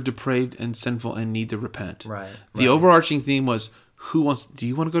you're depraved and sinful and need to repent. Right. The overarching theme was do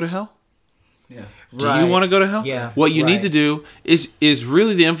you want to go to hell? Yeah. Do you want to go to hell? Yeah. What you need Right. to do is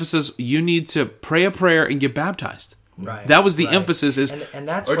really the emphasis. You need to pray a prayer and get baptized. Right. That was the Right. emphasis. Is And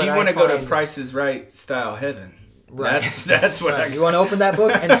that's Or do what you I want to go to find- Price is Right style heaven? Right. That's what You want to open that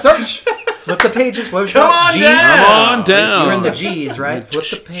book and search? Flip the pages. What was Come your on G? down! come on down. You're in the G's, right? Flip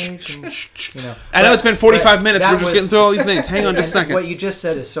the page. And, you know. I know it's been 45 minutes. that We're just was- getting through all these things. Hang on just a And second. What you just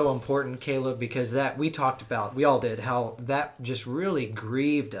said is so important, Caleb, because that we talked about, we all did, how that just really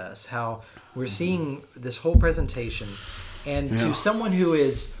grieved us. How we're seeing this whole presentation, and to someone who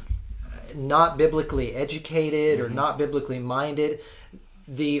is not biblically educated or not biblically minded,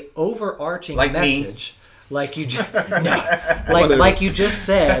 the overarching Like me. message, like you, like you just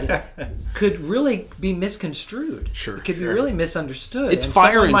said, could really be misconstrued. Sure. It could be really misunderstood. It's and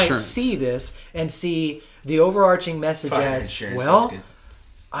fire someone might insurance. see this and see the overarching message Fire as, insurance, well, that's good.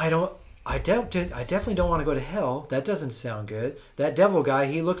 I definitely don't want to go to hell. That doesn't sound good. That devil guy,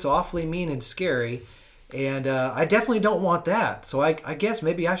 he looks awfully mean and scary. And I definitely don't want that. So I guess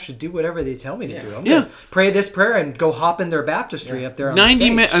maybe I should do whatever they tell me to do. I'm Yeah. going to pray this prayer and go hop in their baptistry up there on 90 the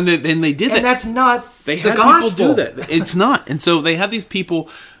stage. minutes, and they did that. And that's not They the had gospel. people do that. It's not. And so they had these people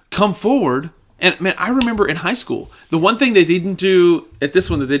come forward. And man, I remember in high school, the one thing they didn't do at this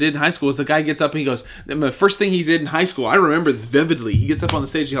one that they did in high school is the guy gets up and he goes, the first thing he did in high school, I remember this vividly. He gets up on the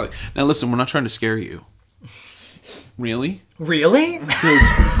stage and he's like, now listen, we're not trying to scare you. Really? Really? Because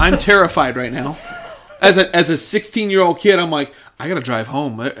I'm terrified right now. As a 16-year-old kid, I'm like, I got to drive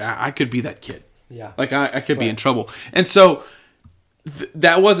home. I could be that kid. Yeah. Like I could be in trouble. And so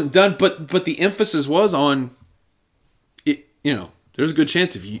that wasn't done, but the emphasis was on it, you know, there's a good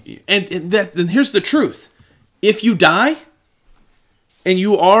chance if you and then here's the truth. If you die and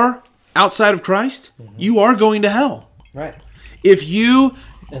you are outside of Christ, you are going to hell. Right. If you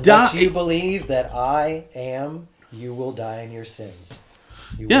Unless die you believe that I am, you will die in your sins.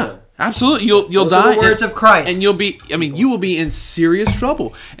 You yeah, will. absolutely. You'll Those are die. the words of Christ. and you'll be. I mean, you will be in serious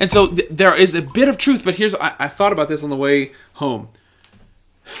trouble. And so there is a bit of truth. But here's I thought about this on the way home.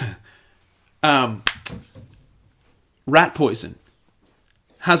 Rat poison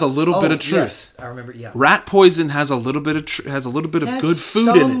has a little bit of truth. Yes, I remember. Yeah. Rat poison has a little bit of good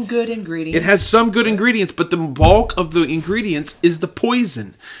food in Some it. good ingredients. It has some good ingredients, but the bulk of the ingredients is the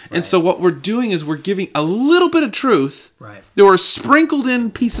poison. And so what we're doing is we're giving a little bit of truth. Right. There were sprinkled in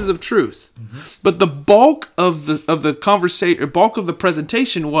pieces of truth. But the bulk of the conversation, bulk of the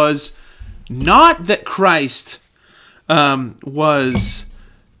presentation was not that Christ was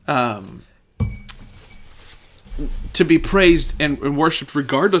to be praised and worshipped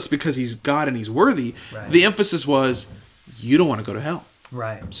regardless because he's God and he's worthy. Right. The emphasis was you don't want to go to hell.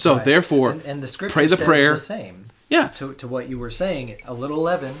 Right. So right. therefore, and the scripture pray the says prayer. the same. Yeah. To what you were saying, a little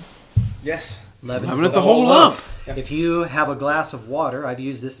leaven. Yes. Leaven's Leaven it the whole lump. If you have a glass of water, I've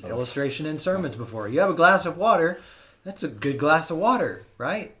used this illustration in sermons before. You have a glass of water, that's a good glass of water,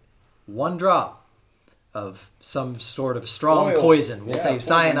 right? One drop of some sort of strong Oil. poison, we'll Yeah, say poison,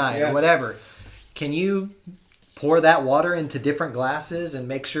 cyanide yeah. or whatever. Can you pour that water into different glasses and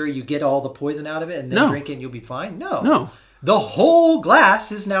make sure you get all the poison out of it and then No. drink it and you'll be fine? No. No. The whole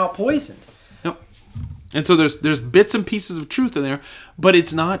glass is now poisoned. Yep. And so there's bits and pieces of truth in there, but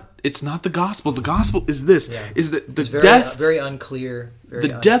it's not the gospel. The gospel is this: is that the death, very unclear,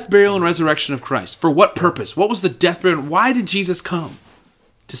 death, burial, and resurrection of Christ. For what purpose? What was the death, burial? Why did Jesus come?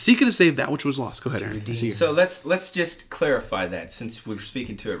 To seek and to save that which was lost. Go ahead, Aaron. I see you. So let's just clarify that since we're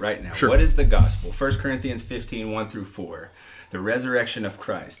speaking to it right now. Sure. What is the gospel? 1 Corinthians 15, 1 through 4. The resurrection of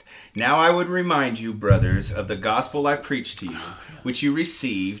Christ. Now I would remind you, brothers, of the gospel I preached to you, which you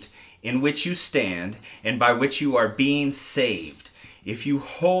received, in which you stand, and by which you are being saved, if you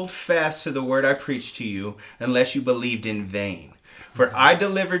hold fast to the word I preached to you, unless you believed in vain. For I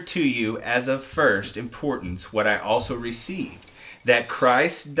delivered to you as of first importance what I also received, that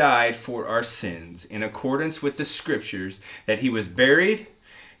Christ died for our sins in accordance with the Scriptures, that he was buried,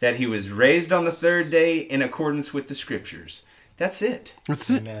 that he was raised on the third day in accordance with the Scriptures. That's it. That's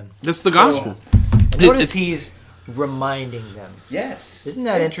it. Amen. That's the gospel. And notice he's reminding them. Yes. Isn't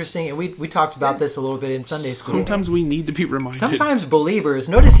that interesting? And we talked about this a little bit in Sunday school. Sometimes we need to be reminded. Sometimes believers,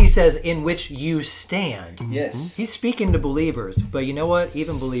 notice he says, in which you stand. Yes. He's speaking to believers, but you know what?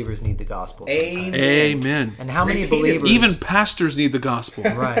 Even believers need the gospel sometimes. Amen. And how many Repeatedly. believers... Even pastors need the gospel.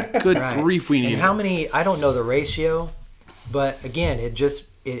 Right. Good right. grief, we need And how many, I don't know the ratio, but again,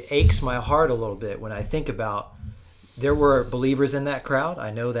 it aches my heart a little bit when I think about there were believers in that crowd. I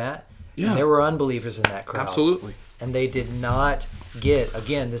know that. Yeah. And there were unbelievers in that crowd. Absolutely. And they did not get,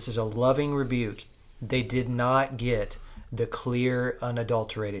 again, this is a loving rebuke, they did not get the clear,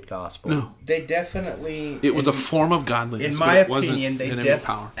 unadulterated gospel. No. They definitely... It was a form of godliness. In but my it wasn't opinion, they an image of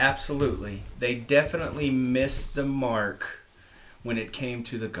power. absolutely. They definitely missed the mark when it came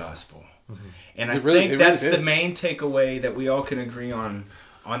to the gospel. Mm-hmm. And I It really- think it really that's did. the main takeaway that we all can agree on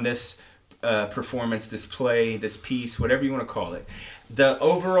this performance, this play, this piece, whatever you want to call it. The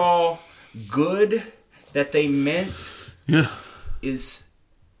overall good that they meant is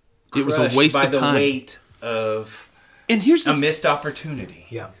It was a crushed waste by of the time. weight of And here's a the missed opportunity.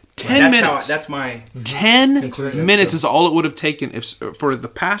 Yeah. 10 minutes. That's my... 10 That's right. minutes is all it would have taken for the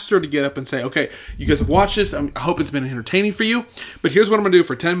pastor to get up and say, okay, you guys have watched this. I hope it's been entertaining for you. But here's what I'm going to do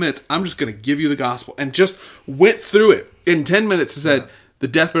for 10 minutes. I'm just going to give you the gospel. And just went through it. In 10 minutes, it said, the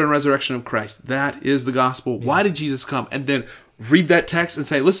death, burial, and resurrection of Christ. That is the gospel. Yeah. Why did Jesus come? And then read that text and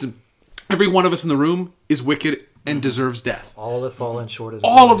say, listen, every one of us in the room is wicked and deserves death. All have fallen short of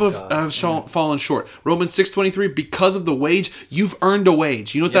All have fallen short. Romans 6:23, because of the wage, you've earned a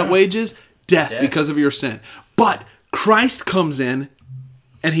wage. You know what that wage is? Death because of your sin. But Christ comes in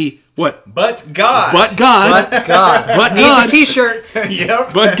and he, what? But God. But God. But God. But Need God. the t-shirt.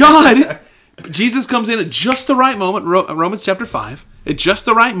 Yep. But God. Jesus comes in at just the right moment. Romans chapter 5. At just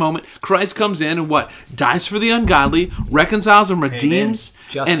the right moment, Christ comes in and what? Dies for the ungodly, reconciles and redeems,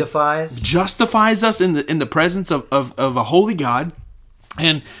 justifies us in the presence of a holy God,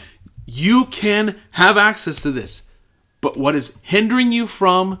 and you can have access to this. But what is hindering you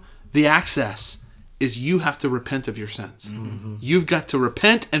from the access is you have to repent of your sins. Mm-hmm. You've got to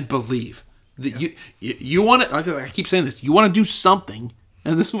repent and believe. That you want to. I keep saying this. You want to do something.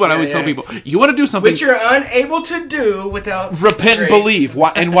 And this is what I always tell people. You want to do something which you're unable to do without repent and grace. believe.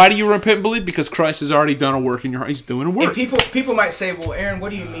 Why? And why do you repent and believe? Because Christ has already done a work in your heart. He's doing a work. And people might say, well, Aaron, what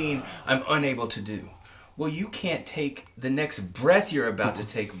do you mean I'm unable to do? Well, you can't take the next breath you're about to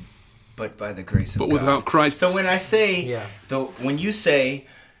take but by the grace of God. But without Christ. So when I say, when you say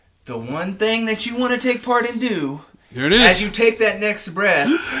the one thing that you want to take part in do, there it is. as you take that next breath,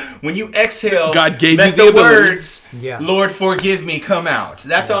 when you exhale, God gave let you the words, ability. Lord, forgive me, come out.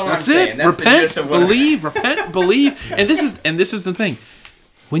 That's all That's I'm it. saying. That's Repent, the gist of what believe, repent, believe. And this is the thing.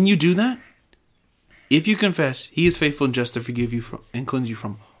 When you do that, if you confess, He is faithful and just to forgive you and cleanse you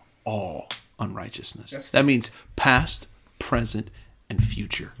from all unrighteousness. That means past, present, and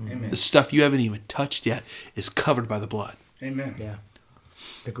future. Amen. The stuff you haven't even touched yet is covered by the blood. Amen. Yeah.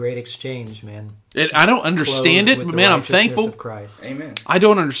 The great exchange, man. I don't understand it, but man, I'm thankful. Of Christ. Amen. I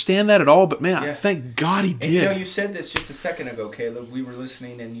don't understand that at all, but man, I thank God He did. And you said this just a second ago, Caleb. We were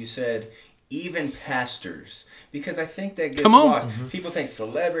listening and you said, even pastors. Because I think that gets lost. Mm-hmm. People think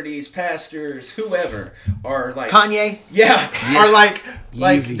celebrities, pastors, whoever are like... Kanye? Yeah. Are like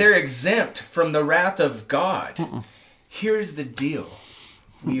they're exempt from the wrath of God. Mm-mm. Here's the deal.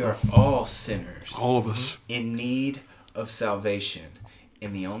 We are all sinners. All of us. In need of salvation.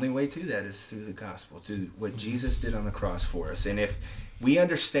 And the only way to that is through the gospel, through what Jesus did on the cross for us. And if we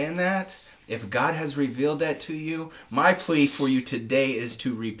understand that, if God has revealed that to you, my plea for you today is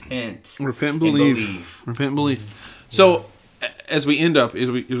to repent. Repent and believe. Repent and believe. So, as we end up,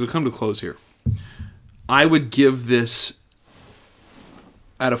 as we come to close here, I would give this,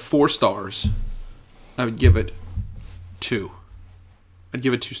 out of 4 stars, I would give it 2. I'd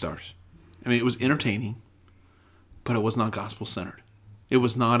give it 2 stars. I mean, it was entertaining, but it was not gospel-centered. It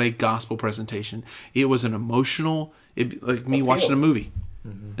was not a gospel presentation. It was an emotional, like me watching a movie.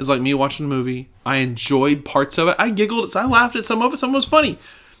 Mm-hmm. It's like me watching a movie. I enjoyed parts of it. I giggled. I laughed at some of it. Some was funny.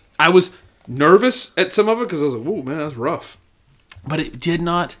 I was nervous at some of it because I was like, "Whoa, man, that's rough." But it did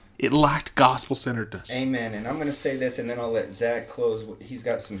not. It lacked gospel-centeredness. Amen. And I'm going to say this, and then I'll let Zach close. He's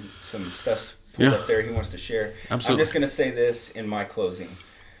got some stuff pulled up there he wants to share. Absolutely. I'm just going to say this in my closing.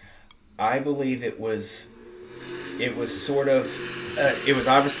 I believe it was sort of, it was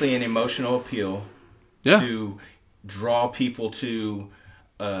obviously an emotional appeal to draw people to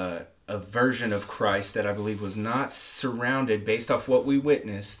a version of Christ that I believe was not surrounded, based off what we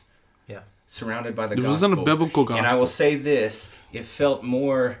witnessed, surrounded by the gospel. It wasn't a biblical gospel. And I will say this, it felt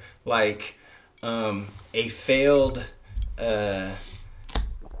more like a failed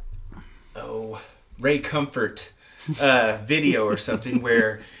Ray Comfort video or something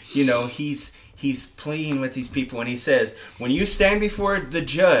where, you know, he's pleading with these people and he says, when you stand before the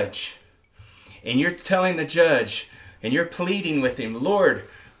judge and you're telling the judge and you're pleading with him, Lord,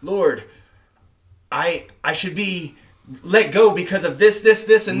 I should be let go because of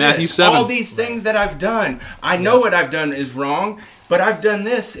this, and Matthew this. 7. All these things that I've done. I know what I've done is wrong, but I've done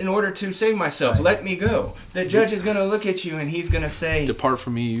this in order to save myself. Right. Let me go. The judge is going to look at you and he's going to say, depart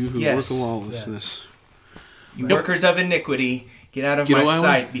from me, you who work lawlessness. You workers of iniquity, get out of my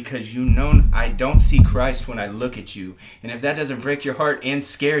sight, because you know I don't see Christ when I look at you. And if that doesn't break your heart and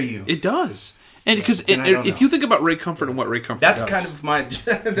scare you. It does. And because if you think about Ray Comfort and what Ray Comfort does. That's kind of my...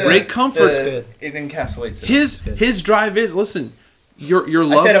 Ray Comfort's good. It encapsulates it. His drive is, listen, your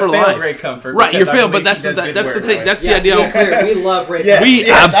love I said for life. Ray Comfort. Right, you're failed, but that's the thing. Right? That's the idea. We love Ray Comfort. We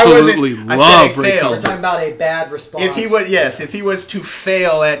absolutely love Ray Comfort. We're talking about a bad response. If he was to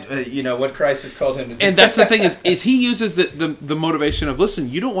fail at what Christ has called him to do. And that's the thing is he uses the motivation of,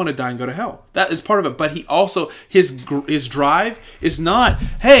 listen, you don't want to die and go to hell. That is part of it. But he also, his drive is not,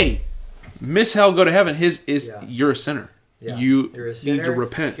 hey, miss hell, go to heaven. His is you're a sinner. Yeah. You're a sinner. Need to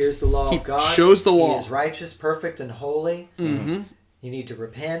repent. Here's the law of God. Shows the law. He is righteous, perfect, and holy. Mm-hmm. You need to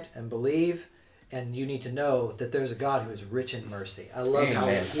repent and believe, and you need to know that there's a God who is rich in mercy. I love how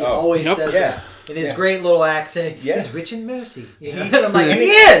he always says that in his great little accent. He's rich in mercy. You know? And I'm like, he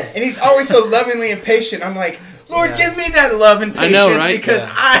is! And he's always so lovingly and patient. I'm like, Lord, give me that love and patience because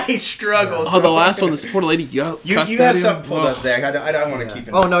I struggle. Oh, the last one, this poor lady you have something pulled up, Zach. I don't want to keep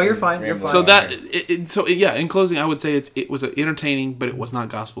it. Oh, no, you're fine. You're fine. So in closing, I would say it was entertaining, but it was not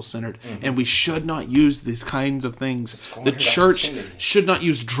gospel-centered. Mm-hmm. And we should not use these kinds of things. The church should not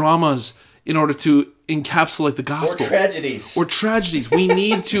use dramas in order to encapsulate the gospel. Or tragedies. We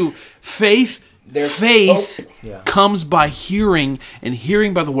need to... Faith comes by hearing, and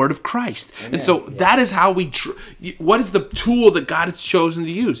hearing by the word of Christ. Amen. And so that is how we... what is the tool that God has chosen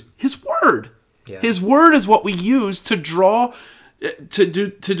to use? His word. Yeah. His word is what we use to draw... To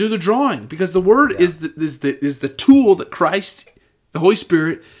do the drawing. Because the word is the tool that Christ, the Holy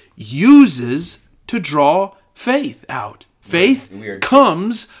Spirit, uses to draw faith out. Faith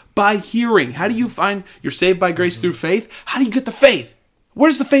comes by hearing. How do you find you're saved by grace through faith? How do you get the faith? Where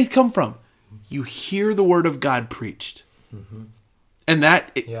does the faith come from? You hear the word of God preached. Mm-hmm. And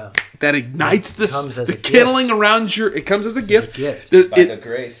that ignites the kindling around your... It comes as a gift. By the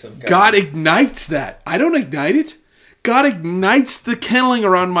grace of God. God ignites that. I don't ignite it. God ignites the kindling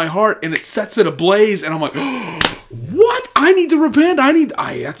around my heart and it sets it ablaze. And I'm like, oh, what? I need to repent.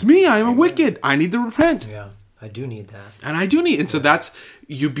 That's me. I am wicked. I need to repent. Yeah. I do need that. And I do need... And so that's...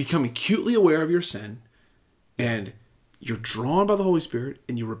 You become acutely aware of your sin. And you're drawn by the Holy Spirit.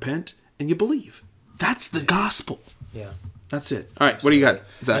 And you repent. And you believe. That's the gospel. Yeah. That's it. All right. What do you got,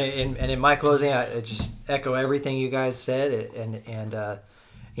 Zach? And in my closing, I just echo everything you guys said.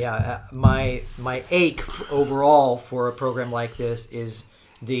 My ache overall for a program like this is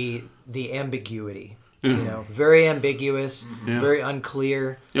the ambiguity. Mm-hmm. Very ambiguous, very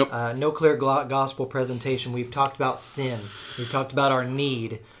unclear. Yep. No clear gospel presentation. We've talked about sin. We've talked about our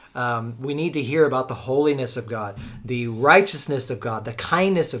need. We need to hear about the holiness of God, the righteousness of God, the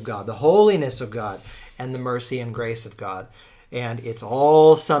kindness of God, the holiness of God, and the mercy and grace of God. And it's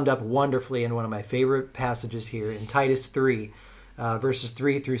all summed up wonderfully in one of my favorite passages here in Titus 3, verses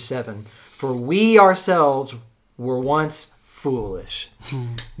 3 through 7. For we ourselves were once foolish,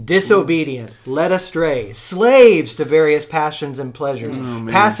 disobedient, led astray, slaves to various passions and pleasures,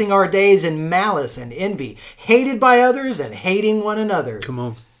 passing our days in malice and envy, hated by others and hating one another. Come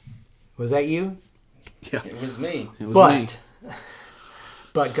on. Was that you? Yeah. It was me. But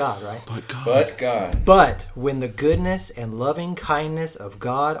God, right? But God. But when the goodness and loving kindness of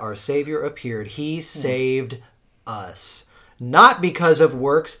God, our Savior, appeared, He saved us. not because of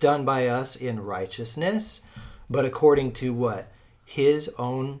works done by us in righteousness, but according to what? His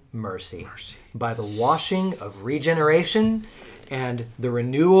own mercy. By the washing of regeneration and the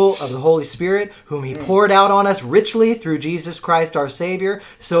renewal of the Holy Spirit, whom he poured out on us richly through Jesus Christ our Savior,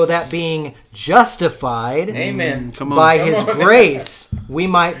 so that being justified Amen. by his grace, we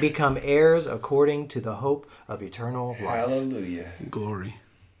might become heirs according to the hope of eternal life. Hallelujah. Glory.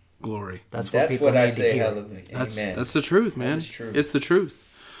 That's what people what I need say. to hear. Hallelujah. Amen. That's the truth, man. is true. It's the truth.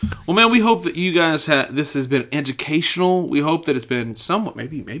 Well, man, we hope that you guys this has been educational. We hope that it's been somewhat,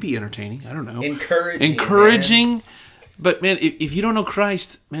 maybe entertaining. I don't know. Encouraging. Man. But, man, if you don't know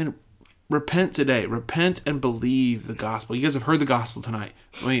Christ, man, repent today. Repent and believe the gospel. You guys have heard the gospel tonight.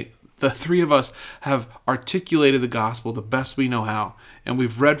 I mean, the three of us have articulated the gospel the best we know how. And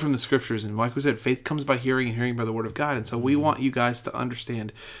we've read from the scriptures. And like we said, faith comes by hearing and hearing by the word of God. And so we want you guys to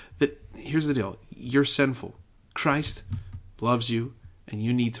understand that here's the deal. You're sinful. Christ loves you, and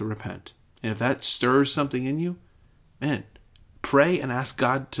you need to repent. And if that stirs something in you, man, pray and ask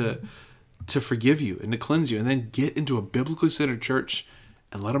God to forgive you and to cleanse you, and then get into a biblically centered church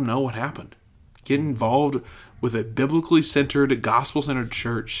and let them know what happened. Get involved with a biblically centered, gospel centered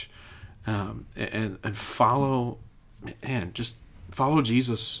church, and follow, man, just follow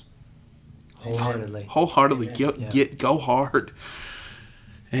Jesus wholeheartly. Go hard,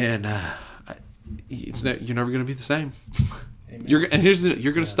 and you're never going to be the same. You're going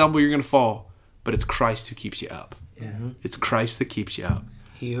to stumble, you're going to fall, but it's Christ who keeps you up. It's Christ that keeps you up.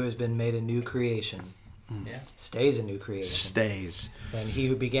 He who has been made a new creation stays a new creation. And he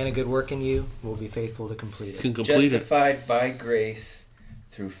who began a good work in you will be faithful to complete it. Justified by grace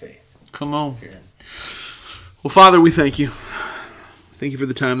through faith. Come on. Well, Father, we thank you. Thank you for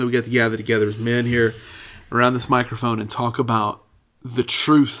the time that we got to gather together as men here around this microphone and talk about the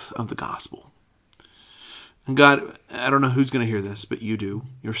truth of the gospel. And God, I don't know who's going to hear this, but you do.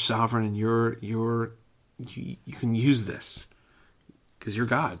 You're sovereign, and you can use this because you're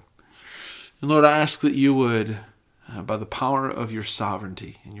God. And Lord, I ask that you would, by the power of your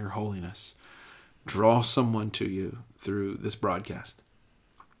sovereignty and your holiness, draw someone to you through this broadcast.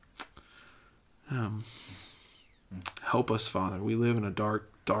 Help us, Father. We live in a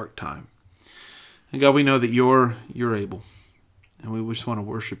dark, dark time. And God, we know that you're able. And we just want to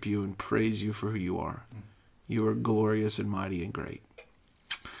worship you and praise you for who you are. You are glorious and mighty and great.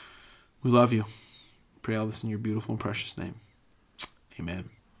 We love you. Pray all this in your beautiful and precious name. Amen.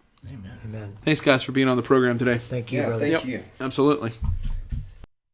 Amen. Thanks, guys, for being on the program today. Thank you, brother. Thank you. Absolutely.